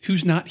Buffy,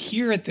 who's not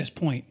here at this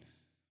point.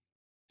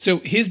 So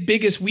his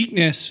biggest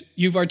weakness,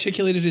 you've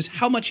articulated, is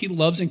how much he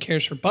loves and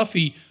cares for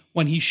Buffy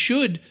when he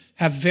should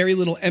have very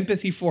little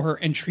empathy for her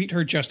and treat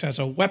her just as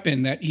a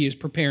weapon that he is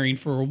preparing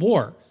for a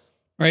war,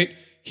 right?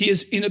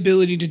 His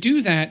inability to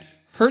do that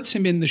hurts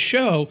him in the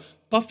show.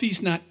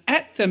 Buffy's not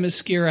at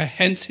Themyscira,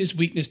 hence his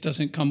weakness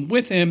doesn't come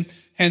with him.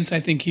 Hence, I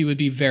think he would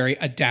be very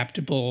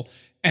adaptable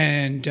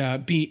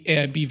and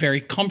be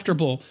very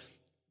comfortable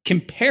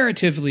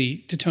comparatively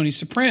to Tony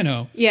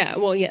Soprano. Yeah,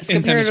 well, yes,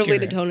 comparatively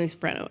to Tony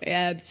Soprano,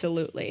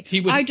 absolutely. He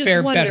would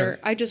fare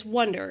better. I just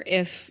wonder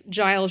if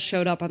Giles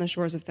showed up on the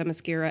shores of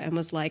Themyscira and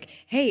was like,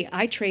 "Hey,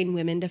 I train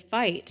women to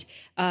fight.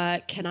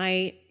 Can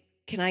I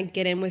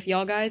get in with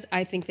y'all guys?"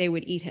 I think they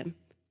would eat him.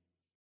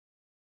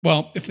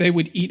 Well, if they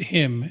would eat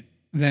him,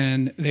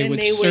 then they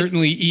would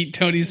certainly eat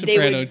Tony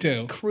Soprano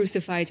too.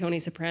 Crucify Tony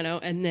Soprano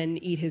and then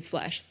eat his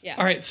flesh. Yeah.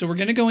 All right, so we're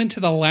going to go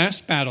into the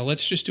last battle.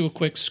 Let's just do a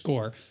quick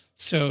score.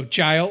 So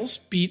Giles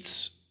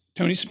beats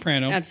Tony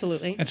Soprano.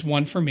 Absolutely. That's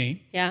 1 for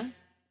me. Yeah.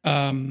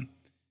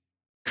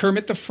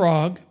 Kermit the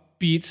Frog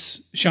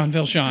beats Jean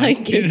Valjean. I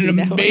gave you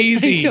that one.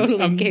 I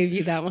totally gave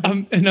you that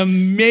one. An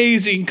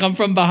amazing come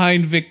from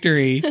behind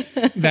victory.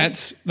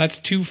 That's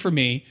 2 for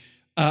me.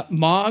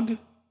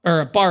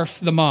 Barf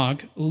the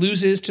Mog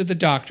loses to the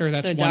Doctor.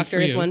 That's 1 for you. Doctor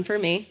is 1 for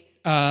me.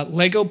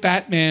 Lego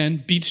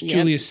Batman beats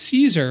Julius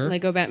Caesar.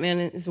 Lego Batman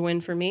is a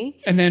win for me.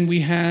 And then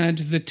we had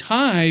the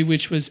tie,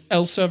 which was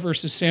Elsa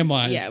versus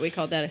Samwise. Yeah, we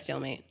called that a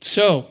stalemate.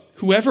 So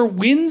whoever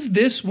wins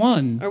this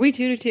one... Are we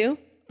 2-2?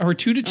 Or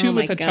 2-2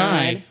 with a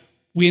tie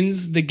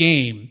wins the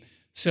game.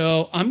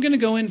 So I'm going to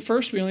go in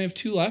first. We only have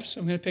 2 left, so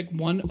I'm going to pick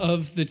one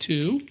of the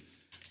 2.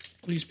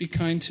 Please be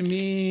kind to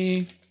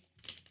me.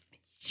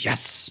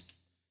 Yes.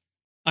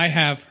 I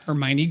have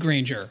Hermione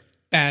Granger.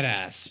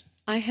 Badass.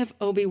 I have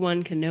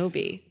Obi-Wan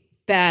Kenobi.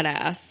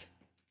 Badass.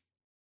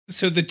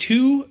 So the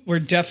 2 were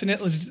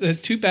definitely, the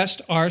 2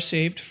 best are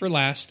saved for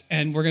last,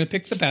 and we're going to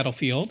pick the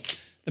battlefield.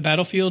 The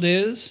battlefield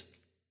is...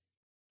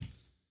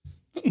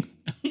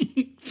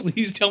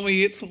 Please tell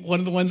me it's one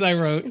of the ones I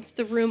wrote. It's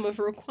the Room of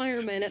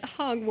Requirement at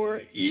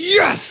Hogwarts.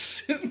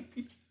 Yes!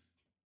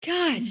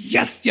 God.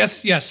 Yes.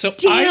 So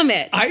Damn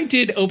it. I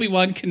did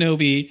Obi-Wan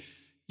Kenobi.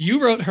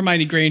 You wrote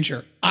Hermione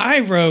Granger. I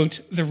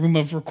wrote the Room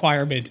of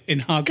Requirement in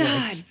Hogwarts.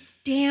 God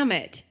damn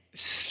it.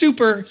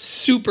 Super,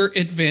 super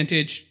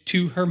advantage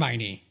to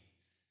Hermione.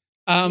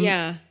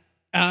 Yeah.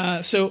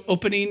 So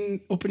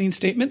opening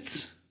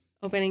statements?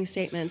 Opening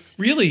statements.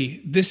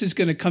 Really, this is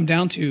going to come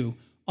down to,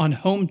 on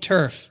home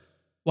turf,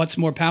 what's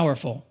more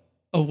powerful,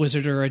 a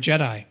wizard or a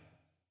Jedi?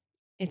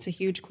 It's a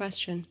huge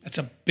question. That's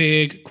a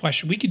big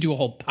question. We could do a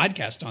whole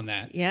podcast on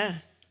that. Yeah.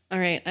 All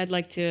right. I'd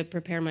like to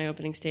prepare my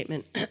opening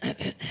statement.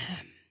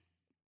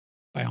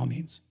 By all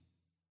means.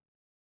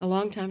 A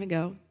long time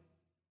ago,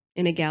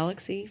 in a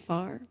galaxy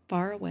far,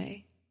 far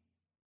away,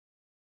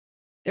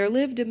 there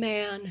lived a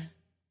man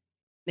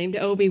named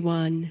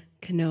Obi-Wan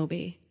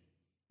Kenobi,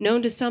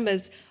 known to some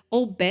as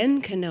Old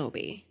Ben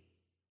Kenobi.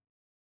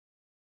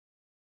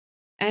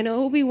 And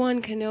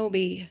Obi-Wan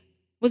Kenobi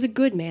was a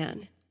good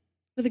man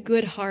with a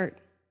good heart.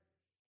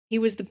 He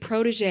was the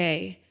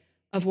protege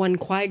of one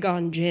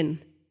Qui-Gon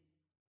Jinn,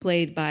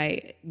 played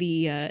by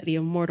the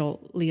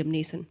immortal Liam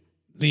Neeson.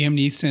 Liam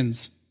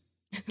Neeson's.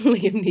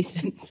 Liam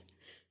Neeson's.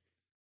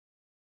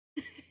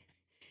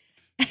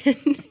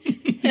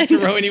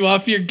 Throwing you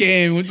off your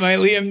game with my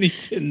Liam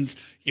Neeson's.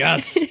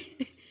 Yes.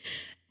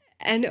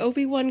 And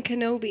Obi-Wan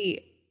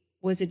Kenobi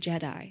was a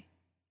Jedi.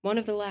 One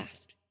of the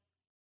last.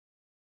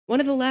 One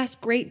of the last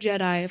great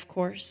Jedi, of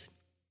course.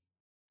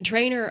 The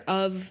trainer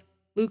of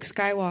Luke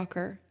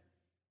Skywalker.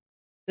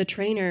 The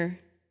trainer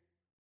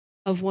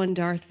of one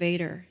Darth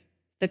Vader.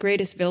 The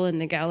greatest villain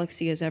the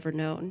galaxy has ever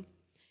known.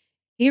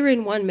 Here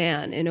in one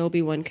man, in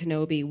Obi-Wan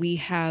Kenobi, we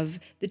have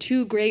the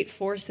 2 great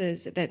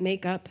forces that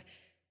make up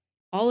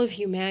all of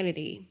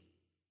humanity,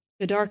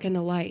 the dark and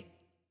the light.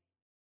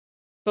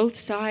 Both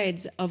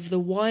sides of the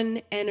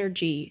one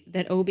energy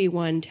that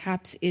Obi-Wan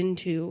taps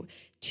into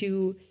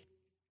to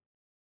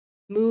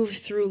move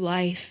through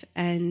life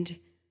and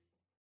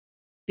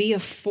be a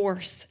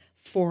force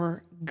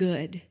for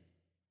good.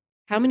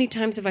 How many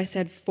times have I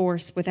said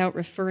force without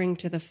referring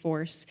to the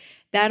force?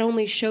 That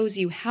only shows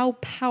you how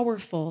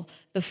powerful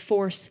the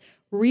force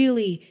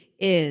really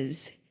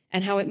is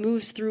and how it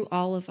moves through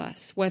all of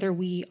us, whether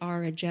we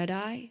are a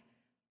Jedi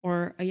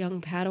or a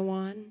young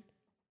Padawan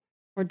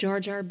or Jar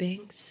Jar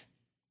Binks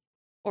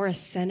or a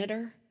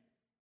senator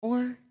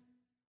or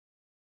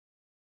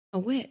a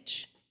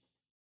witch,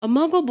 a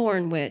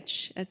muggle-born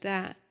witch at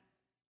that.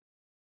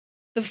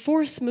 The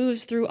Force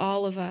moves through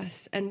all of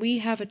us, and we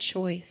have a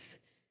choice,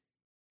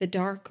 the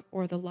dark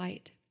or the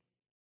light.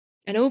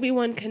 And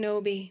Obi-Wan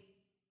Kenobi,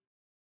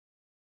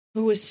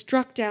 who was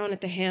struck down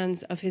at the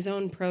hands of his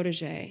own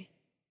protege,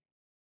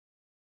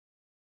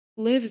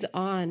 lives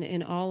on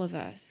in all of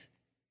us.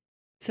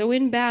 So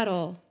in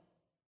battle,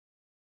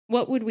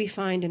 what would we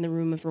find in the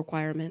room of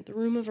requirement? The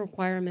room of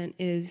requirement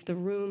is the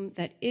room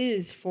that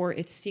is for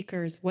its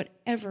seekers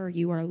whatever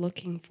you are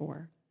looking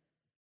for.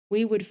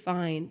 We would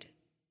find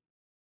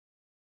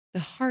the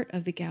heart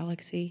of the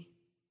galaxy,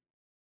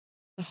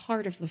 the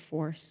heart of the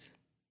Force.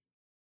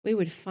 We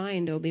would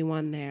find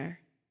Obi-Wan there,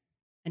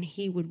 and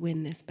he would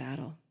win this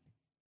battle.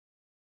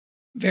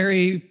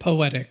 Very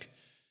poetic.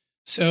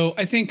 So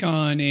I think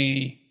on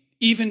a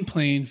even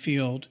playing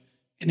field,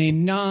 in a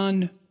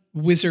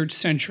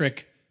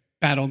non-wizard-centric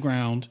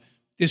battleground,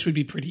 this would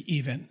be pretty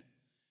even,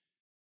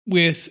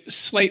 with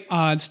slight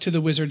odds to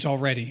the wizards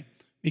already,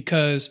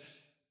 because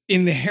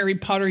in the Harry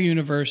Potter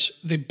universe,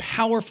 the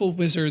powerful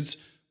wizards,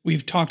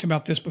 we've talked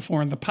about this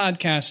before in the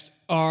podcast,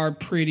 are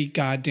pretty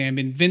goddamn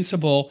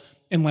invincible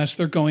unless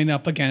they're going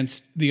up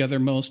against the other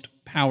most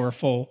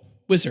powerful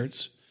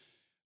wizards.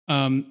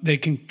 They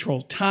can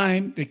control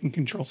time, they can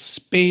control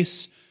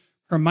space.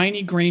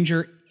 Hermione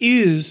Granger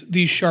is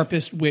the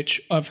sharpest witch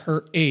of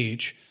her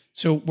age.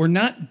 So we're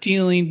not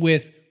dealing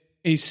with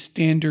a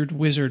standard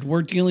wizard.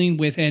 We're dealing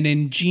with an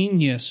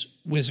ingenious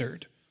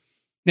wizard.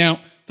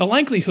 Now, the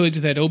likelihood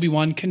that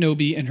Obi-Wan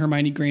Kenobi and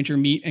Hermione Granger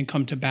meet and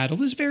come to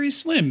battle is very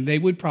slim. They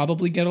would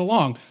probably get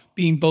along,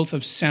 being both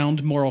of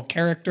sound moral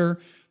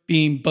character,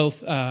 being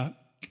both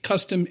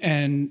accustomed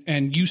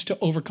and used to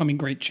overcoming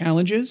great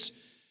challenges.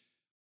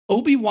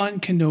 Obi-Wan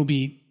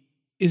Kenobi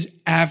is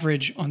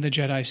average on the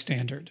Jedi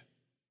standard.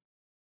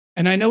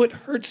 And I know it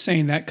hurts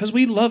saying that because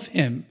we love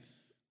him.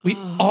 We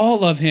all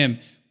love him,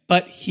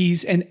 but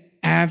he's an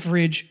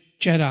average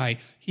Jedi.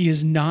 He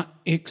is not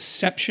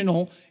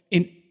exceptional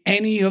in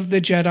any of the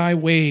Jedi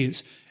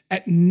ways.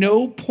 At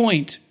no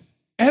point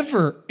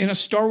ever in a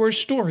Star Wars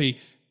story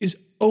is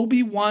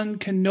Obi-Wan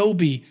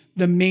Kenobi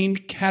the main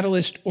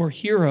catalyst or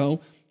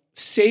hero,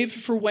 save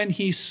for when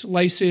he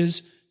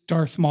slices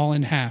Darth Maul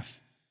in half.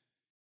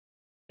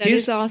 That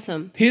is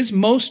awesome. His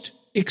most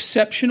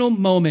exceptional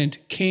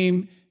moment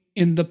came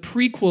in the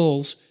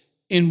prequels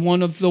in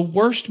one of the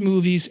worst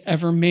movies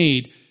ever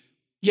made.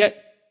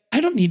 Yet,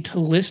 I don't need to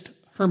list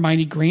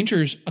Hermione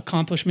Granger's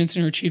accomplishments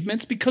and her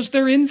achievements because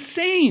they're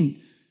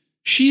insane.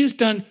 She has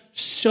done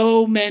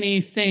so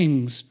many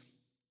things.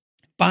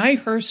 By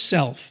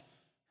herself,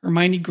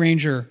 Hermione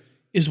Granger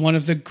is one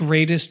of the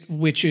greatest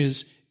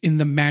witches in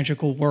the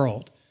magical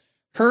world.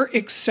 Her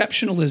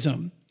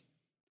exceptionalism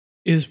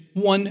is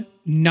one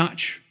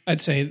notch,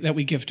 I'd say, that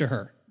we give to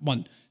her.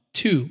 1.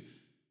 2,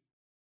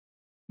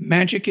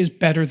 magic is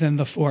better than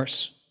the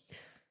Force.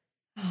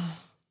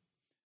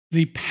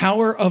 The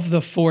power of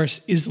the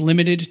Force is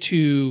limited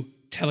to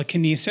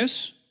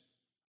telekinesis,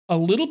 a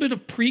little bit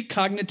of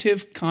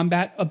precognitive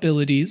combat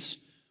abilities,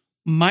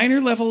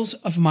 minor levels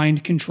of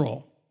mind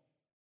control.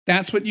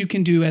 That's what you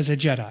can do as a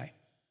Jedi,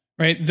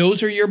 right?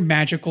 Those are your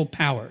magical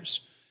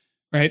powers,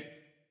 right?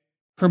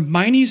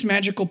 Hermione's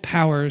magical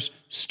powers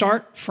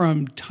start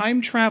from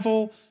time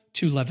travel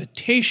to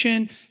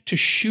levitation to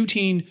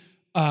shooting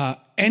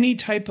any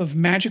type of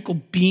magical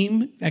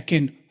beam that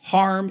can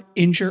harm,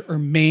 injure, or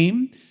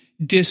maim,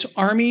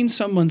 disarming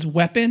someone's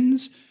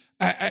weapons.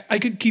 I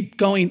could keep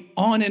going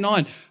on and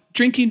on.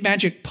 Drinking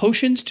magic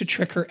potions to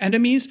trick her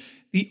enemies.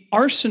 The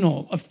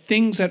arsenal of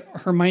things at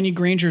Hermione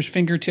Granger's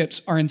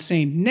fingertips are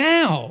insane.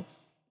 Now,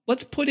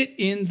 let's put it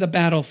in the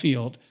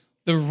battlefield,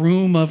 the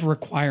room of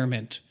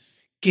requirement,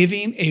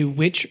 giving a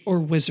witch or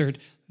wizard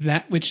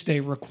that which they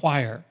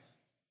require.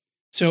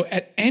 So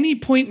at any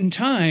point in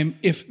time,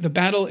 if the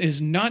battle is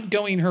not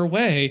going her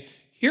way,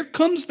 here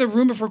comes the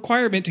room of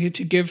requirement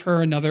to give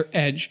her another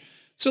edge.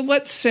 So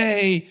let's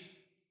say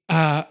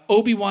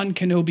Obi-Wan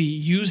Kenobi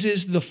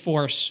uses the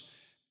Force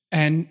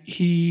and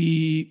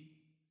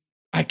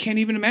I can't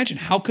even imagine.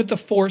 How could the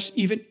Force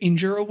even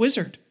injure a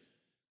wizard?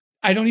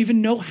 I don't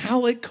even know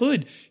how it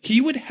could. He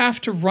would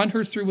have to run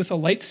her through with a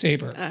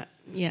lightsaber.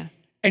 Yeah.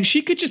 And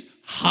she could just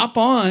hop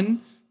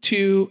on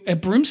to a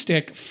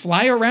broomstick,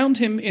 fly around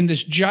him in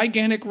this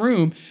gigantic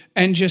room,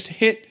 and just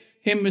hit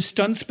him with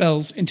stun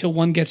spells until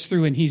one gets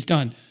through and he's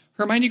done.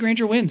 Hermione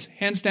Granger wins,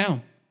 hands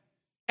down.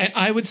 And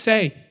I would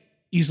say,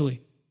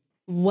 easily.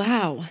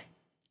 Wow.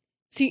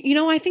 See,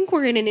 I think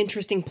we're in an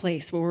interesting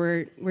place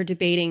where we're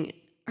debating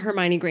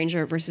Hermione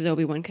Granger versus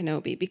Obi-Wan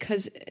Kenobi,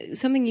 because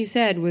something you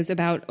said was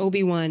about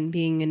Obi-Wan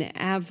being an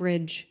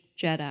average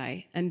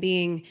Jedi and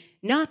being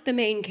not the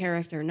main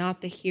character,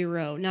 not the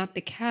hero, not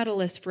the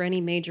catalyst for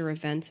any major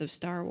events of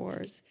Star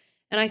Wars.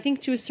 And I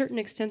think to a certain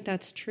extent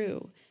that's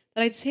true.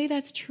 But I'd say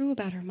that's true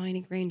about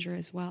Hermione Granger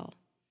as well.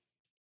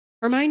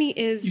 Hermione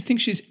is... You think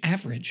she's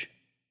average?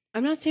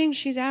 I'm not saying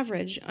she's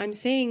average. I'm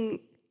saying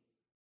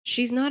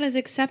she's not as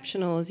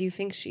exceptional as you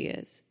think she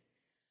is.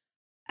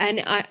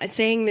 And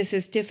saying this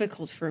is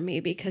difficult for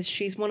me because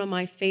she's one of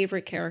my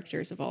favorite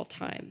characters of all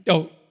time.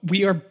 Oh,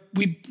 we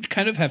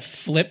kind of have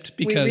flipped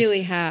because we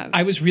really have.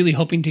 I was really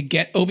hoping to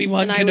get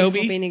Obi-Wan and Kenobi. I was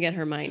hoping to get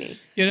Hermione.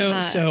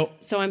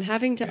 So I'm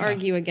having to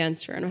argue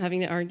against her, and I'm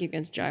having to argue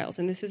against Giles,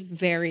 and this is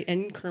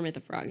and Kermit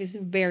the Frog. This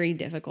is very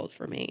difficult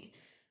for me.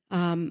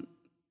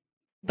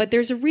 But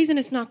there's a reason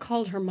it's not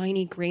called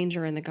Hermione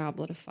Granger and the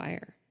Goblet of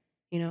Fire.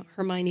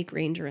 Hermione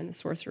Granger and the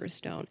Sorcerer's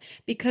Stone,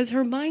 because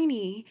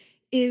Hermione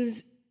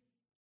is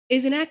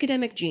an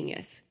academic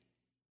genius.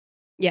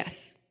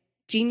 Yes,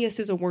 genius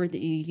is a word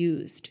that you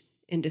used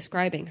in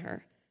describing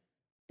her.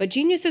 But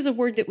genius is a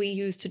word that we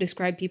use to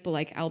describe people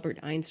like Albert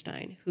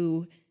Einstein,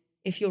 who,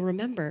 if you'll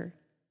remember,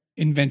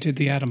 invented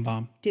the atom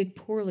bomb. Did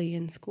poorly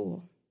in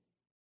school.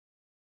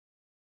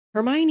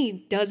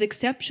 Hermione does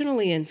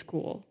exceptionally in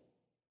school.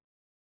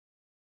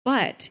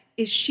 But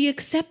is she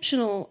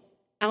exceptional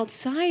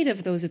outside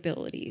of those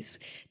abilities?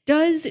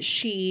 Does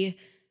she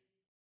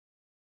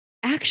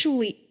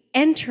actually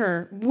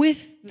enter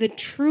with the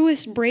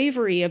truest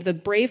bravery of the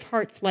brave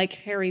hearts like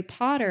Harry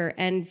Potter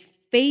and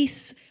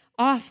face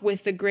off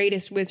with the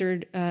greatest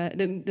wizard,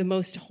 the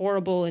most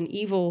horrible and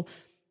evil,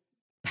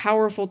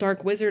 powerful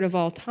dark wizard of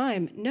all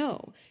time?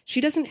 No, she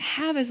doesn't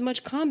have as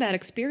much combat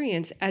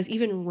experience as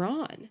even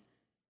Ron.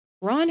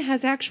 Ron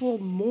has actual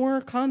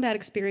more combat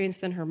experience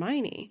than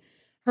Hermione.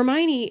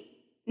 Hermione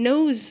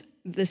knows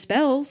the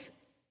spells.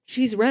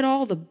 She's read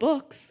all the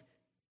books.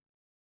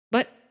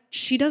 But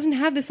she doesn't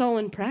have this all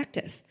in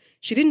practice.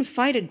 She didn't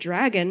fight a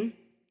dragon.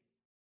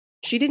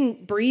 She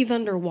didn't breathe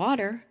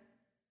underwater.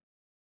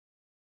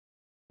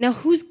 Now,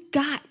 who's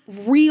got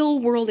real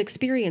world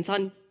experience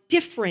on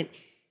different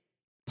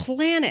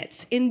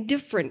planets, in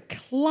different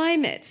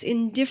climates,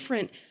 in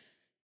different,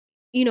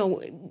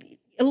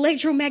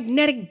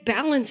 electromagnetic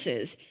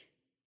balances?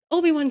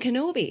 Obi-Wan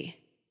Kenobi.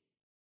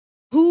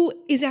 Who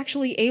is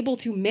actually able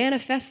to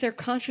manifest their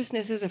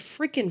consciousness as a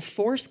freaking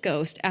Force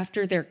ghost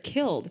after they're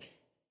killed?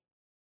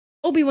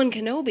 Obi-Wan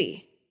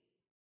Kenobi.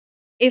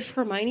 If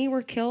Hermione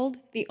were killed,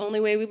 the only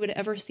way we would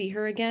ever see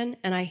her again,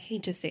 and I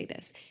hate to say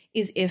this,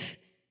 is if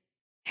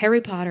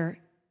Harry Potter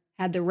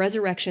had the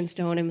resurrection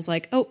stone and was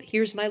like, oh,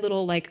 here's my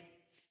little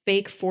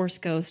fake Force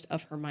ghost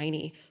of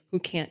Hermione who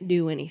can't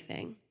do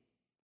anything.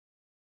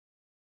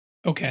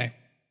 Okay.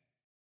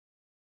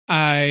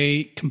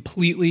 I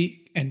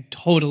completely and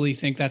totally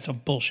think that's a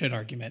bullshit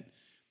argument.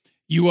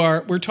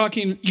 You're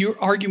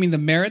arguing the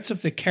merits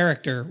of the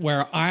character,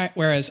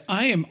 whereas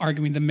I am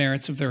arguing the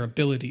merits of their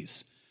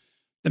abilities.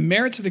 The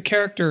merits of the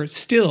character,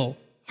 still,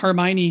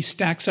 Hermione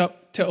stacks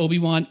up to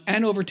Obi-Wan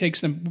and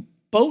overtakes them.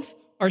 Both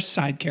are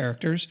side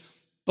characters.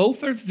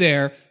 Both are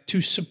there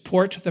to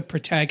support the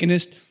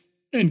protagonist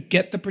and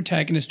get the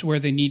protagonist to where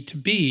they need to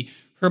be.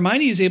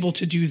 Hermione is able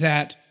to do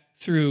that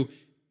through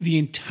the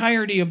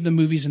entirety of the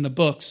movies and the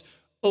books.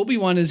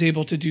 Obi-Wan is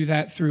able to do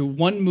that through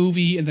one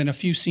movie and then a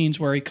few scenes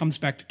where he comes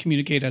back to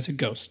communicate as a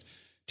ghost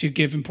to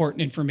give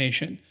important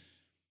information.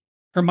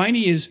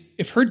 Hermione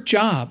if her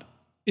job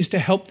is to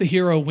help the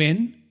hero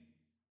win,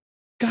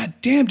 god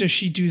damn does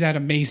she do that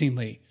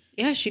amazingly.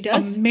 Yeah, she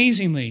does.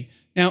 Amazingly.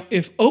 Now,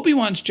 if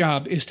Obi-Wan's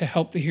job is to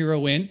help the hero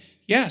win,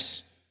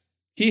 yes,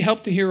 he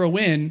helped the hero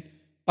win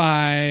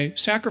by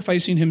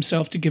sacrificing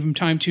himself to give him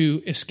time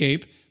to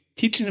escape,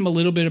 teaching him a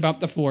little bit about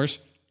the Force,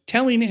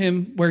 telling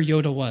him where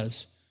Yoda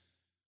was.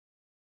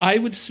 I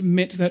would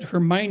submit that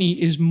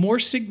Hermione is more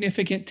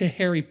significant to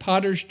Harry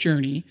Potter's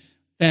journey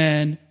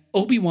than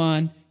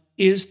Obi-Wan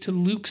is to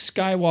Luke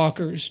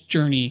Skywalker's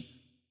journey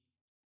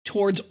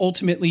towards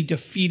ultimately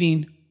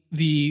defeating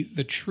the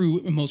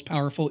true and most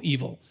powerful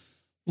evil.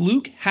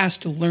 Luke has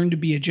to learn to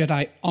be a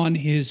Jedi on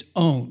his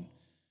own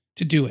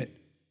to do it.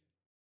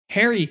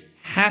 Harry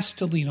has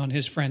to lean on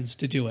his friends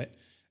to do it.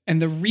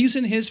 And the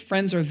reason his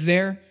friends are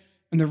there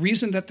and the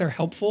reason that they're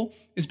helpful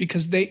is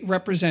because they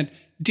represent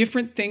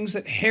different things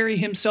that Harry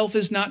himself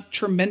is not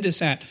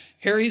tremendous at.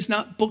 Harry's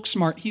not book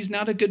smart. He's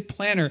not a good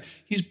planner.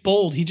 He's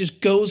bold. He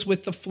just goes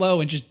with the flow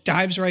and just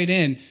dives right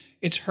in.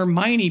 It's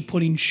Hermione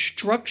putting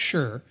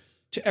structure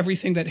to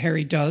everything that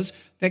Harry does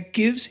that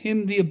gives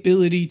him the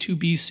ability to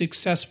be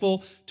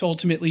successful, to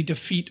ultimately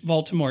defeat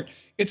Voldemort.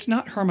 It's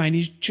not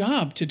Hermione's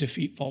job to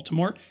defeat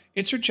Voldemort.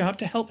 It's her job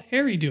to help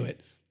Harry do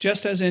it.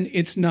 Just as in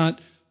it's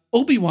not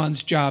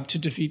Obi-Wan's job to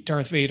defeat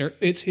Darth Vader.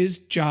 It's his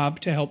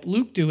job to help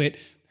Luke do it.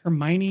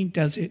 Hermione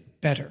does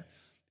it better.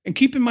 And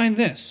keep in mind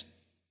this,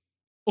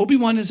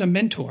 Obi-Wan is a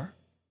mentor.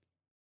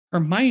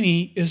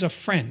 Hermione is a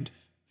friend.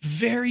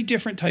 Very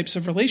different types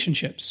of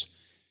relationships.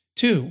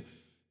 Two,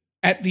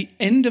 at the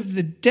end of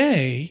the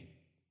day,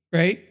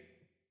 right,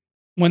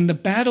 when the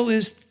battle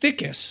is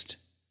thickest,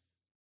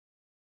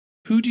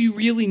 who do you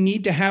really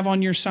need to have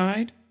on your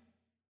side?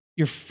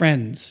 Your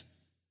friends.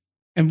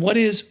 And what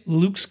is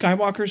Luke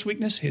Skywalker's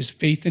weakness? His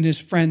faith in his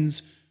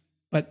friends.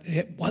 But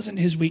it wasn't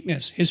his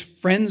weakness. His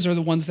friends are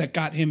the ones that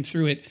got him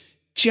through it,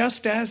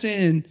 just as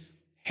in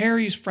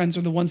Harry's friends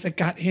are the ones that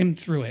got him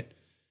through it.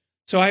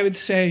 So I would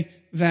say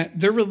that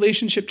their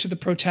relationship to the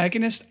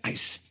protagonist, I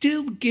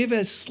still give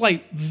a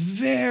slight,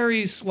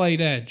 very slight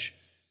edge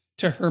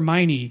to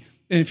Hermione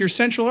And if your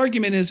central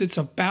argument is it's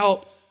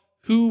about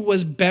who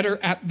was better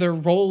at their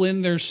role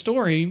in their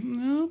story,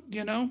 well,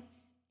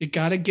 you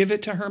got to give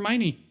it to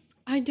Hermione.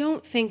 I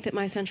don't think that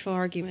my central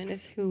argument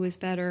is who is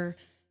better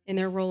in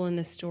their role in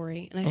this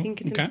story. And I think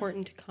it's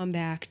important to come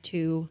back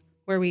to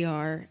where we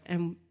are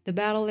and the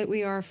battle that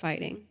we are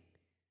fighting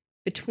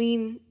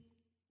between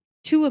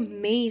two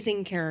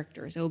amazing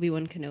characters,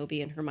 Obi-Wan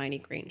Kenobi and Hermione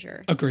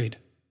Granger. Agreed.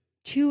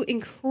 Two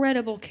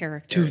incredible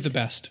characters. Two of the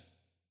best.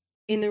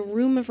 In the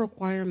room of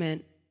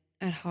requirement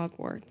at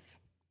Hogwarts.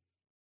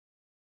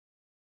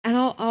 And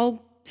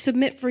I'll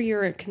submit for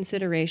your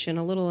consideration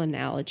a little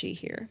analogy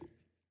here.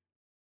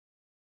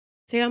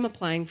 Say I'm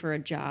applying for a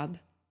job,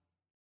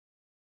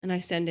 and I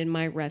send in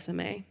my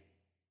resume,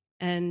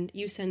 and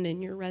you send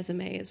in your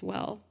resume as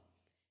well.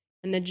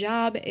 And the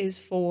job is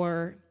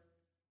for,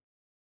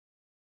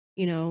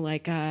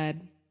 like a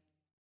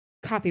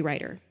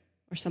copywriter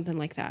or something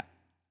like that.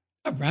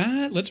 All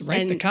right, let's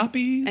write the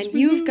copies. And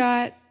you've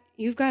got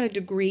a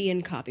degree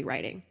in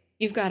copywriting.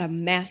 You've got a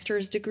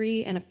master's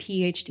degree and a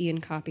PhD in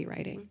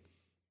copywriting.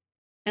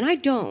 And I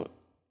don't.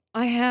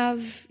 I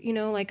have,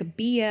 like a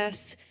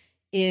BS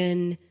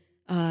in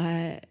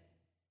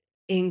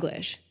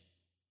English.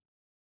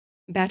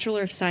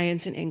 Bachelor of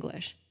Science in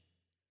English.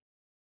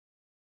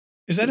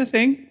 Is that a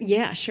thing?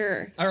 Yeah,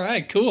 sure. All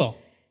right, cool.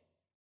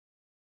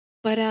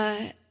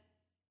 But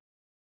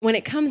when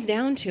it comes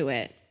down to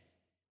it,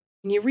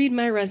 and you read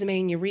my resume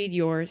and you read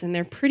yours, and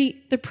they're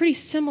pretty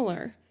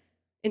similar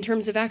in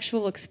terms of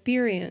actual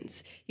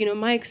experience.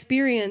 My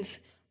experience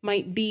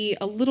might be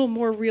a little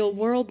more real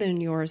world than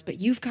yours,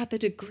 but you've got the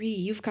degree,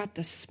 you've got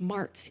the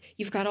smarts,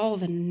 you've got all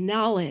the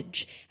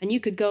knowledge, and you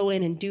could go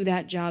in and do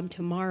that job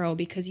tomorrow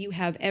because you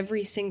have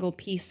every single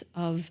piece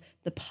of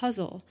the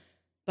puzzle.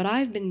 But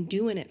I've been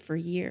doing it for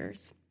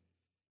years.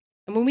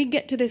 And when we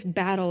get to this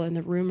battle in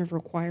the room of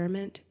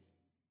requirement,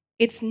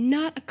 it's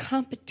not a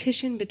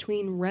competition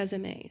between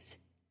resumes.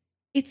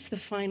 It's the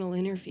final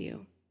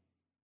interview.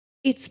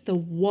 It's the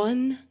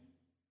one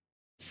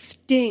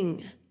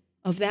sting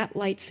of that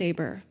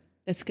lightsaber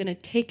that's going to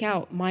take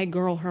out my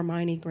girl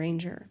Hermione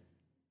Granger.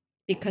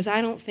 Because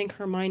I don't think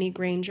Hermione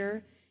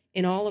Granger,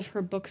 in all of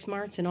her book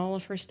smarts and all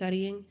of her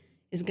studying,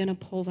 is going to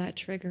pull that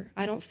trigger.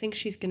 I don't think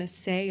she's going to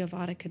say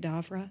Avada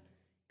Kedavra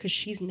because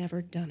she's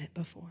never done it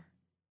before.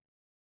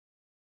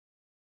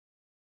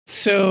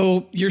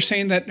 So you're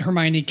saying that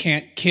Hermione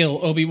can't kill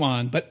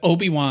Obi-Wan, but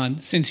Obi-Wan,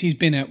 since he's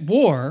been at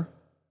war,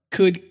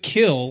 could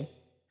kill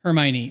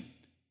Hermione.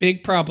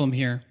 Big problem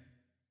here.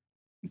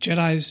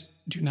 Jedis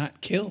do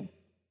not kill.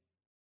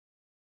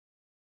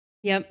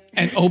 Yep.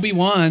 And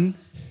Obi-Wan,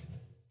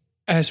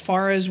 as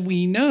far as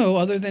we know,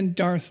 other than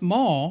Darth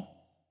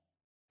Maul,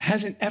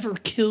 hasn't ever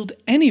killed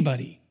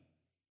anybody,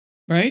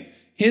 right?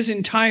 His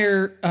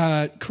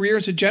entire career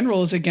as a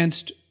general is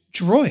against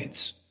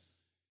droids,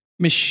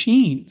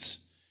 machines.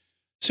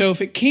 So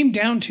if it came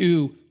down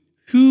to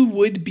who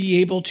would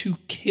be able to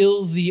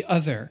kill the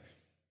other,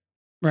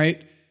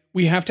 right?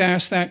 We have to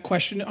ask that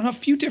question on a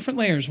few different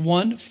layers.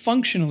 One,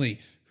 functionally,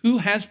 who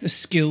has the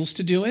skills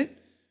to do it?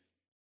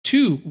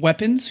 Two,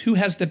 weapons, who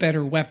has the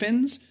better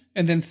weapons?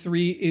 And then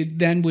three, it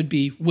then would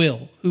be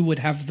will, who would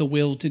have the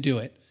will to do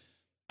it?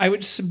 I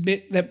would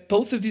submit that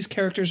both of these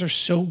characters are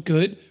so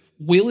good,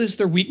 will is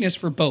their weakness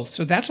for both.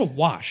 So that's a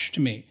wash to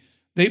me.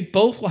 They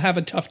both will have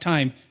a tough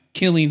time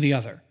killing the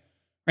other,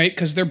 right?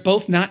 Because they're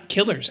both not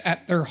killers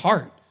at their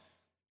heart,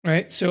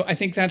 right? So I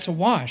think that's a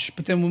wash.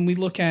 But then when we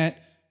look at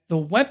the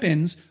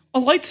weapons, a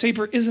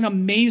lightsaber is an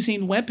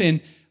amazing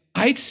weapon.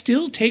 I'd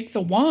still take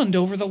the wand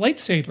over the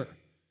lightsaber.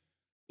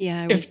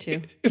 Yeah, I would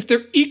too. If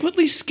they're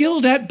equally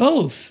skilled at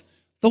both,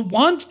 the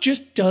wand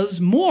just does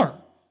more,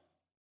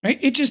 right?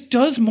 It just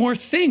does more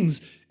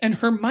things. And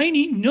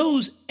Hermione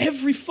knows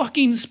every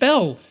fucking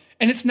spell.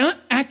 And it's not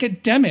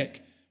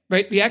academic,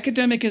 right? The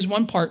academic is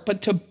one part,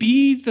 but to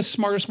be the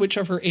smartest witch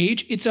of her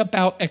age, it's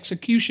about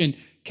execution.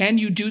 Can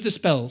you do the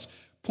spells?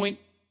 Point,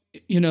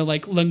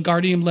 like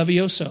Wingardium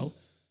Levioso.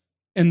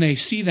 And they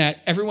see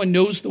that everyone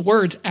knows the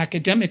words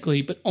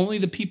academically, but only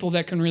the people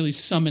that can really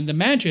summon the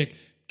magic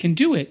can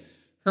do it.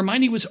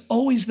 Hermione was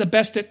always the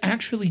best at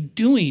actually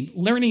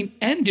learning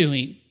and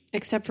doing.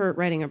 Except for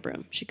riding a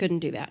broom. She couldn't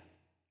do that.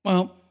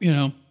 Well,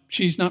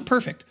 she's not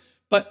perfect,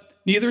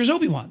 but neither is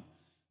Obi-Wan.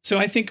 So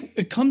I think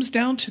it comes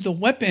down to the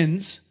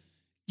weapons.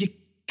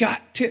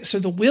 So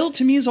the will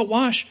to me is a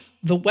wash.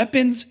 The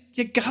weapons,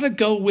 you got to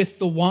go with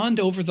the wand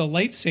over the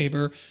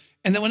lightsaber.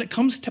 And then when it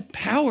comes to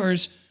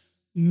powers,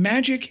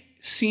 magic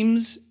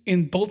seems,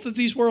 in both of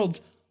these worlds,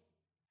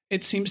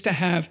 it seems to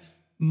have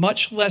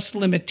much less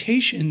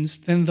limitations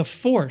than the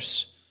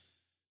Force.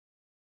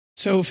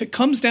 So if it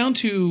comes down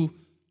to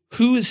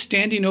who is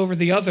standing over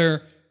the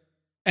other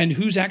and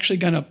who's actually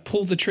going to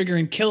pull the trigger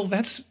and kill,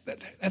 that's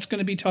going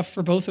to be tough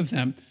for both of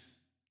them.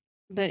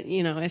 But,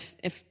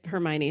 if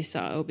Hermione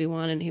saw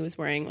Obi-Wan and he was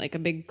wearing like a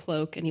big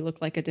cloak and he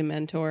looked like a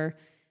Dementor,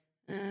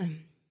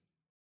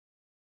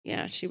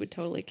 yeah, she would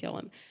totally kill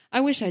him.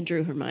 I wish I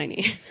drew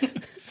Hermione.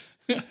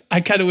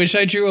 I kind of wish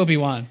I drew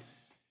Obi-Wan.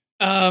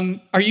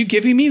 Are you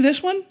giving me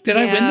this one? Did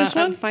I win this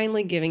one? I'm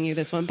finally giving you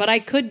this one, but I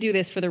could do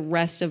this for the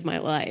rest of my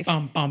life.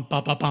 Of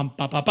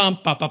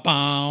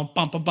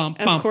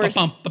course,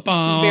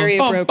 very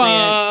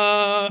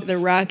appropriate. The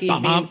Rocky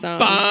theme song.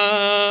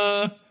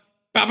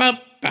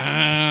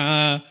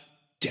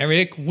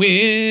 Derek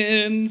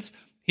wins.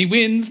 He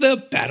wins the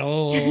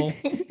battle.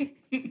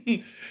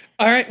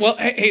 All right. Well,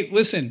 hey,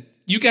 listen.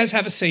 You guys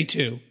have a say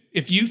too.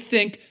 If you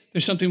think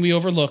there's something we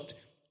overlooked,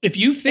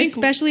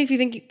 especially if you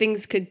think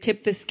things could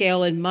tip the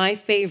scale in my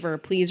favor,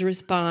 please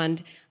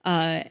respond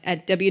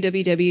at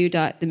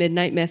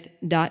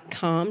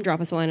www.themidnightmyth.com.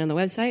 Drop us a line on the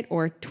website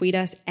or tweet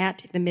us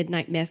at The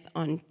Midnight Myth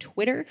on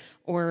Twitter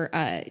or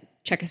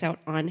check us out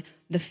on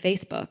the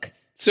Facebook.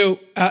 So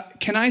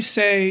can I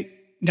say,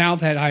 now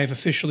that I have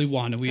officially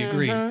won and we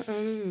agree,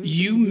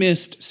 you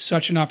missed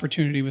such an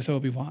opportunity with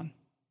Obi-Wan.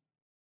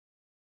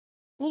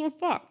 What the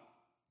fuck?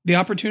 The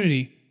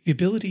opportunity, the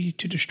ability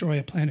to destroy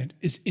a planet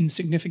is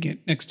insignificant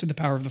next to the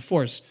power of the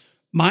Force.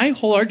 My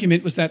whole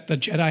argument was that the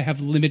Jedi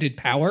have limited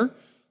power.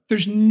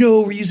 There's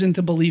no reason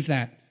to believe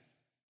that.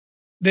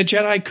 The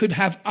Jedi could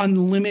have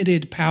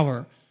unlimited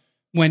power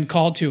when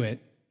called to it.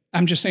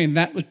 I'm just saying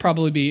that would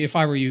probably be, if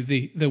I were you,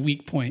 the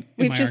weak point.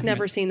 We've just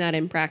never seen that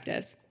in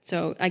practice.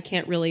 So I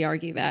can't really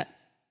argue that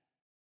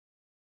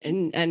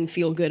and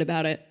feel good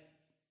about it.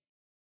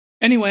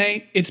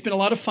 Anyway, it's been a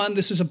lot of fun.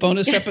 This is a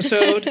bonus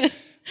episode.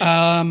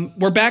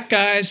 We're back,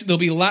 guys. There'll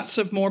be lots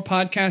of more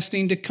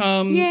podcasting to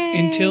come. Yay.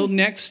 Until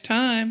next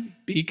time,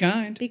 be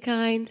kind. Be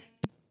kind.